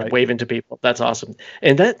and waving to people. That's awesome,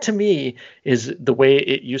 and that to me is the way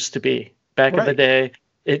it used to be back in the day.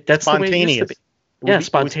 That's spontaneous. The way it used to be. Yeah,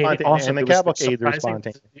 spontaneous. Awesome. And the cavalcades are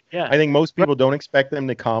spontaneous. Yeah. I think most people don't expect them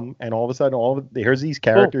to come, and all of a sudden, here's these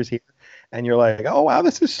characters here, and you're like, oh wow,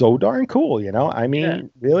 this is so darn cool. I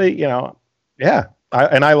mean, really, and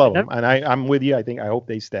I love them, and I'm with you. I hope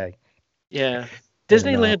they stay. Yeah.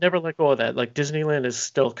 Disneyland never let go of that. Disneyland is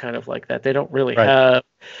still kind of like that. They don't really have.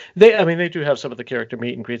 They do have some of the character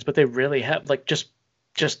meet and greets, but they really have just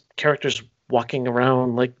characters walking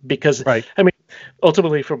around because I mean,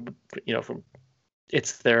 ultimately from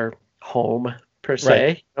it's their home per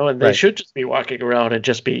se, and they should just be walking around and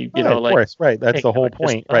just be of course, that's the whole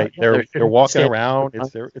point, right? They're walking around.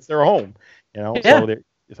 It's their home,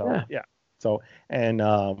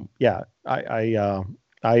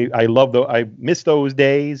 I love I miss those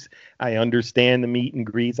days. I understand the meet and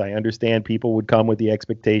greets. I understand people would come with the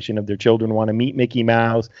expectation of their children want to meet Mickey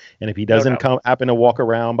Mouse, and if he doesn't happen to walk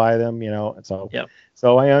around by them,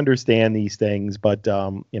 so I understand these things, but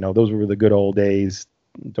those were the good old days.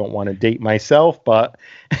 Don't want to date myself, but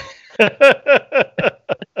the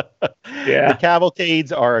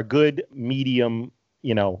cavalcades are a good medium.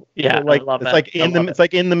 It's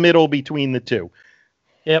like in the middle between the two.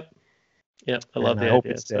 Yep. Yeah, I love the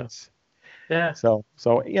idea. So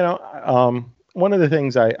one of the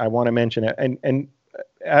things I want to mention, and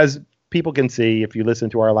as people can see, if you listen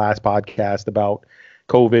to our last podcast about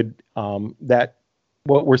COVID, that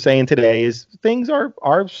what we're saying today is things are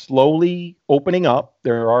slowly opening up.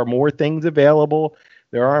 There are more things available.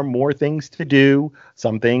 There are more things to do.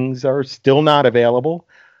 Some things are still not available.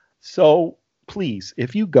 So please,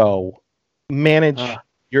 if you go, manage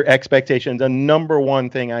your expectations. Number one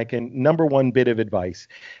bit of advice.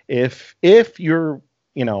 If you're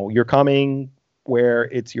coming where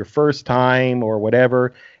it's your first time or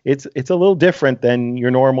whatever, it's a little different than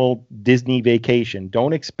your normal Disney vacation.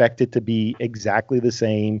 Don't expect it to be exactly the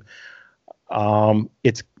same.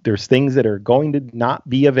 There's things that are going to not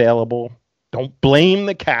be available. Don't blame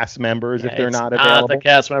the cast members if they're not available. It's not the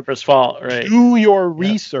cast members' fault, right? Do your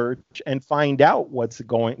research and find out what's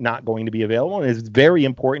not going to be available. And it's very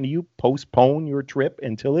important to you. Postpone your trip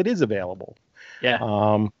until it is available.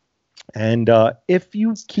 Yeah. And if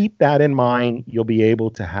you keep that in mind, you'll be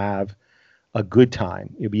able to have a good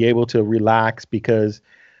time. You'll be able to relax, because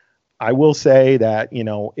I will say that,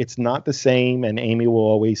 it's not the same. And Amy will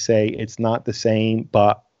always say it's not the same,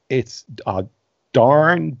 but it's a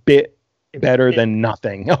darn bit better than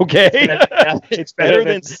nothing. Okay. It's better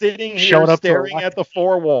than sitting here staring at the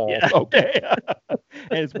four walls. Yeah. Okay. And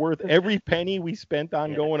it's worth every penny we spent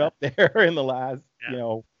on going up there in the last,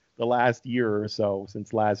 the last year or so,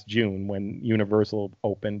 since last June, when Universal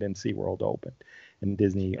opened and SeaWorld opened and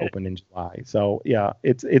Disney opened in July. So yeah,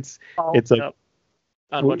 it's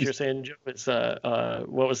on what you're saying, Joe, it's what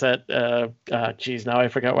was that? Geez, now I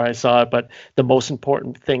forgot where I saw it, but the most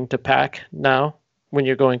important thing to pack now when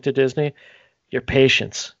you're going to Disney, your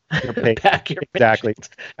patience. Pack your exactly. Patience.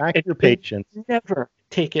 Pack your patience. Never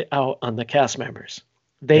take it out on the cast members.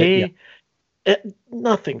 They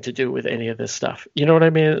nothing to do with any of this stuff. You know what I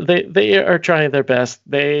mean? They are trying their best.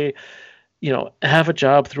 They, have a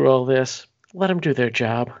job through all this. Let them do their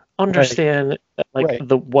job. Understand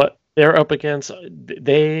what they're up against.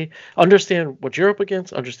 They understand what you're up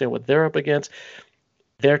against. Understand what they're up against.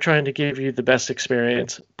 They're trying to give you the best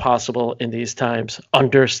experience possible in these times.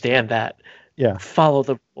 Understand that. Yeah. Follow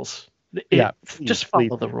the rules. Just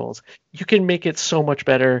follow the rules. You can make it so much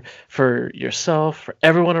better for yourself, for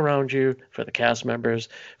everyone around you, for the cast members,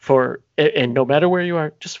 and no matter where you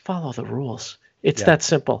are, just follow the rules. It's that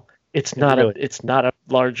simple. It's not a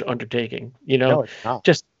large undertaking, No, it's not.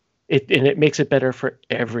 And it makes it better for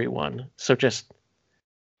everyone. So just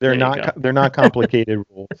they're not complicated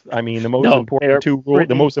rules. I mean, the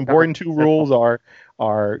most important two rules are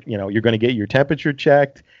you're going to get your temperature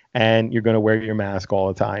checked and you're going to wear your mask all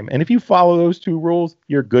the time. And if you follow those two rules,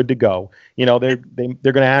 you're good to go. They're going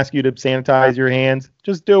to ask you to sanitize your hands.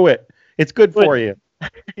 Just do it. It's good for you.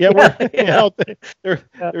 Nobody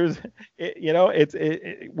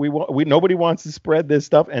wants to spread this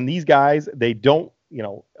stuff, and these guys, they don't.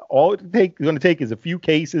 All it's going to take is a few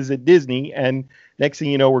cases at Disney, and next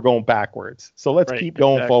thing you know, we're going backwards. So let's keep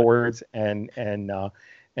going forwards and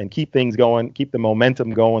keep things going, keep the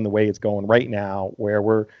momentum going the way it's going right now, where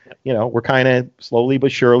we're kind of slowly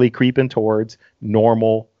but surely creeping towards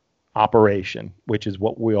normal operation, which is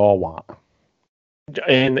what we all want.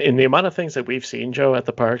 And in the amount of things that we've seen, Joe, at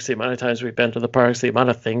the parks, the amount of times we've been to the parks, the amount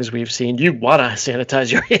of things we've seen, you want to sanitize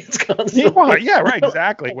your hands constantly. Yeah, right,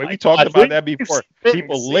 exactly. We talked about that before.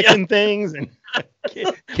 People licking things and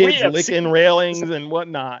kids licking railings and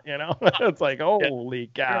whatnot. It's like, holy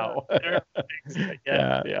cow.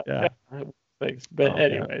 Yeah. But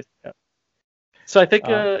anyways, So I think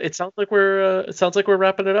it sounds like we're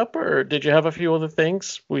wrapping it up. Or did you have a few other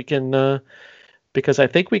things we can? Because I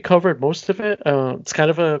think we covered most of it. It's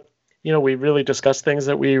kind of we really discussed things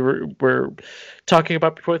that we were talking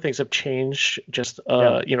about before. Things have changed just,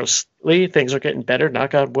 slightly. Things are getting better,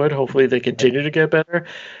 knock on wood. Hopefully they continue to get better.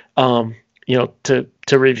 To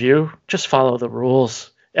review, just follow the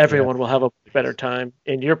rules. Everyone will have a better time.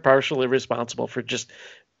 And you're partially responsible for just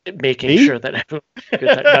making sure that everyone has a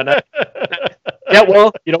good time. Yeah,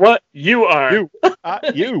 well, you know what? You are.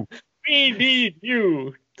 You. We need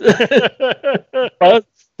you. Follow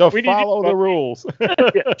the rules.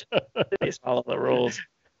 Please follow the rules.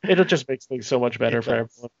 It'll just make things so much better for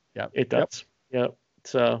everyone. Yeah, it does. Yep.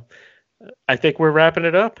 So I think we're wrapping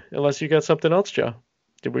it up. Unless you got something else, Joe.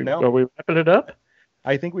 No. Are we wrapping it up?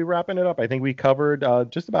 I think we're wrapping it up. I think we covered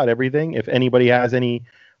just about everything. If anybody has any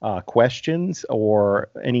questions or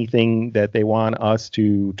anything that they want us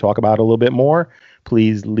to talk about a little bit more,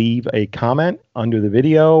 please leave a comment under the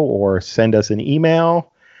video or send us an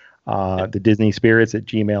email. The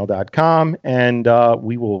DisneySpirits@gmail.com, and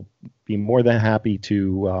we will be more than happy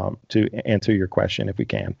to answer your question if we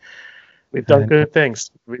can. We've done good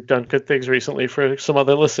things. We've done good things recently for some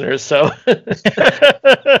other listeners. So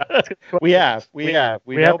we have. We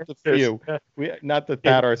helped a few. Not to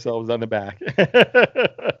pat ourselves on the back.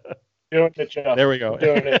 Doing it, Joe. There we go.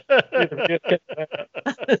 Doing it.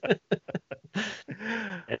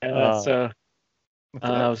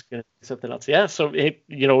 I was going to say something else. Yeah, so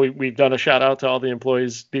we've done a shout out to all the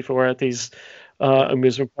employees before at these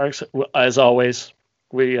amusement parks. As always,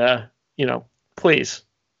 we please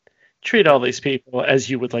treat all these people as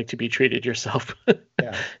you would like to be treated yourself.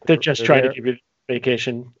 Yeah, they're just trying to give you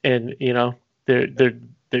vacation, and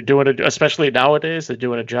they're doing it, especially nowadays. They're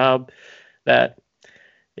doing a job that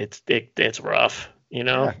it's rough.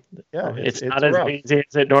 It's not as easy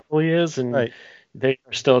as it normally is, and they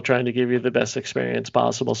are still trying to give you the best experience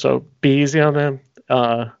possible. So be easy on them.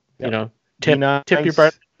 Tip your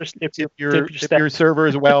bartenders, tip your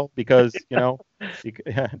servers well, because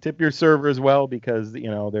tip your servers well, because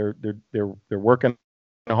they're working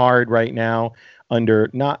hard right now under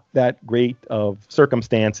not that great of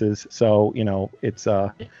circumstances. So it's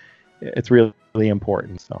really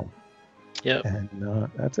important. So and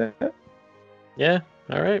that's it. Yeah.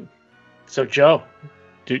 All right. So Joe,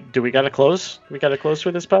 do we got to close? We got to close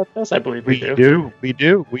for this podcast? I believe we do. We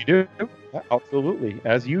do. Absolutely.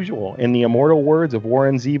 As usual, in the immortal words of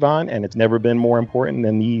Warren Zevon, and it's never been more important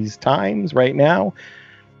than these times right now.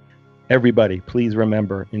 Everybody, please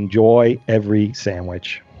remember, enjoy every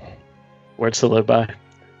sandwich. Words to live by.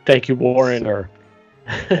 Thank you, Warren. Sir.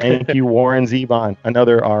 Thank you, Warren Zevon.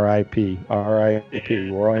 Another R.I.P.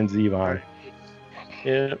 R.I.P. Warren Zevon.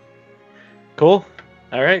 Yeah. Cool.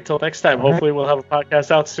 All right. Till next time. Hopefully we'll have a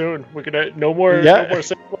podcast out soon. We're gonna no more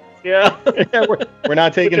 6 months. Yeah. We're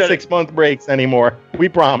not taking 6-month breaks anymore. We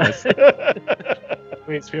promise.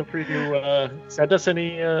 Please feel free to send us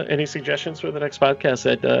any suggestions for the next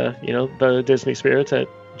podcast at the Disney Spirits at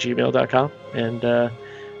gmail.com, and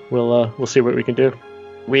we'll see what we can do.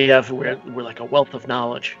 We're like a wealth of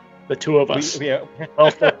knowledge. The two of us.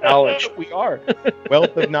 Wealth of knowledge. We are.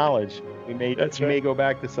 Wealth of knowledge. We may go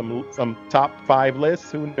back to some top 5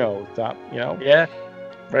 lists. Who knows? Yeah.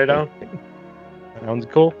 Right on. Sounds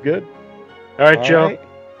cool. Good. All right, Joe. Right.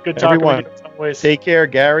 Good talking with you as always. Take care,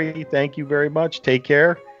 Gary. Thank you very much. Take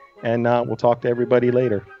care. And we'll talk to everybody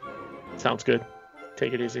later. Sounds good.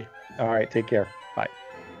 Take it easy. All right. Take care. Bye.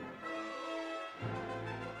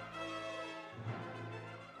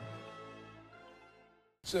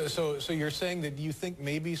 So you're saying that you think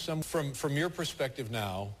maybe from your perspective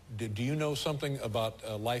now, do you know something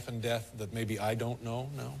about life and death that maybe I don't know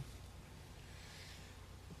now?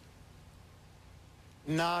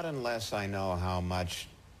 Not unless I know how much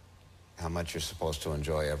you're supposed to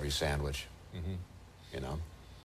enjoy every sandwich. Mm-hmm.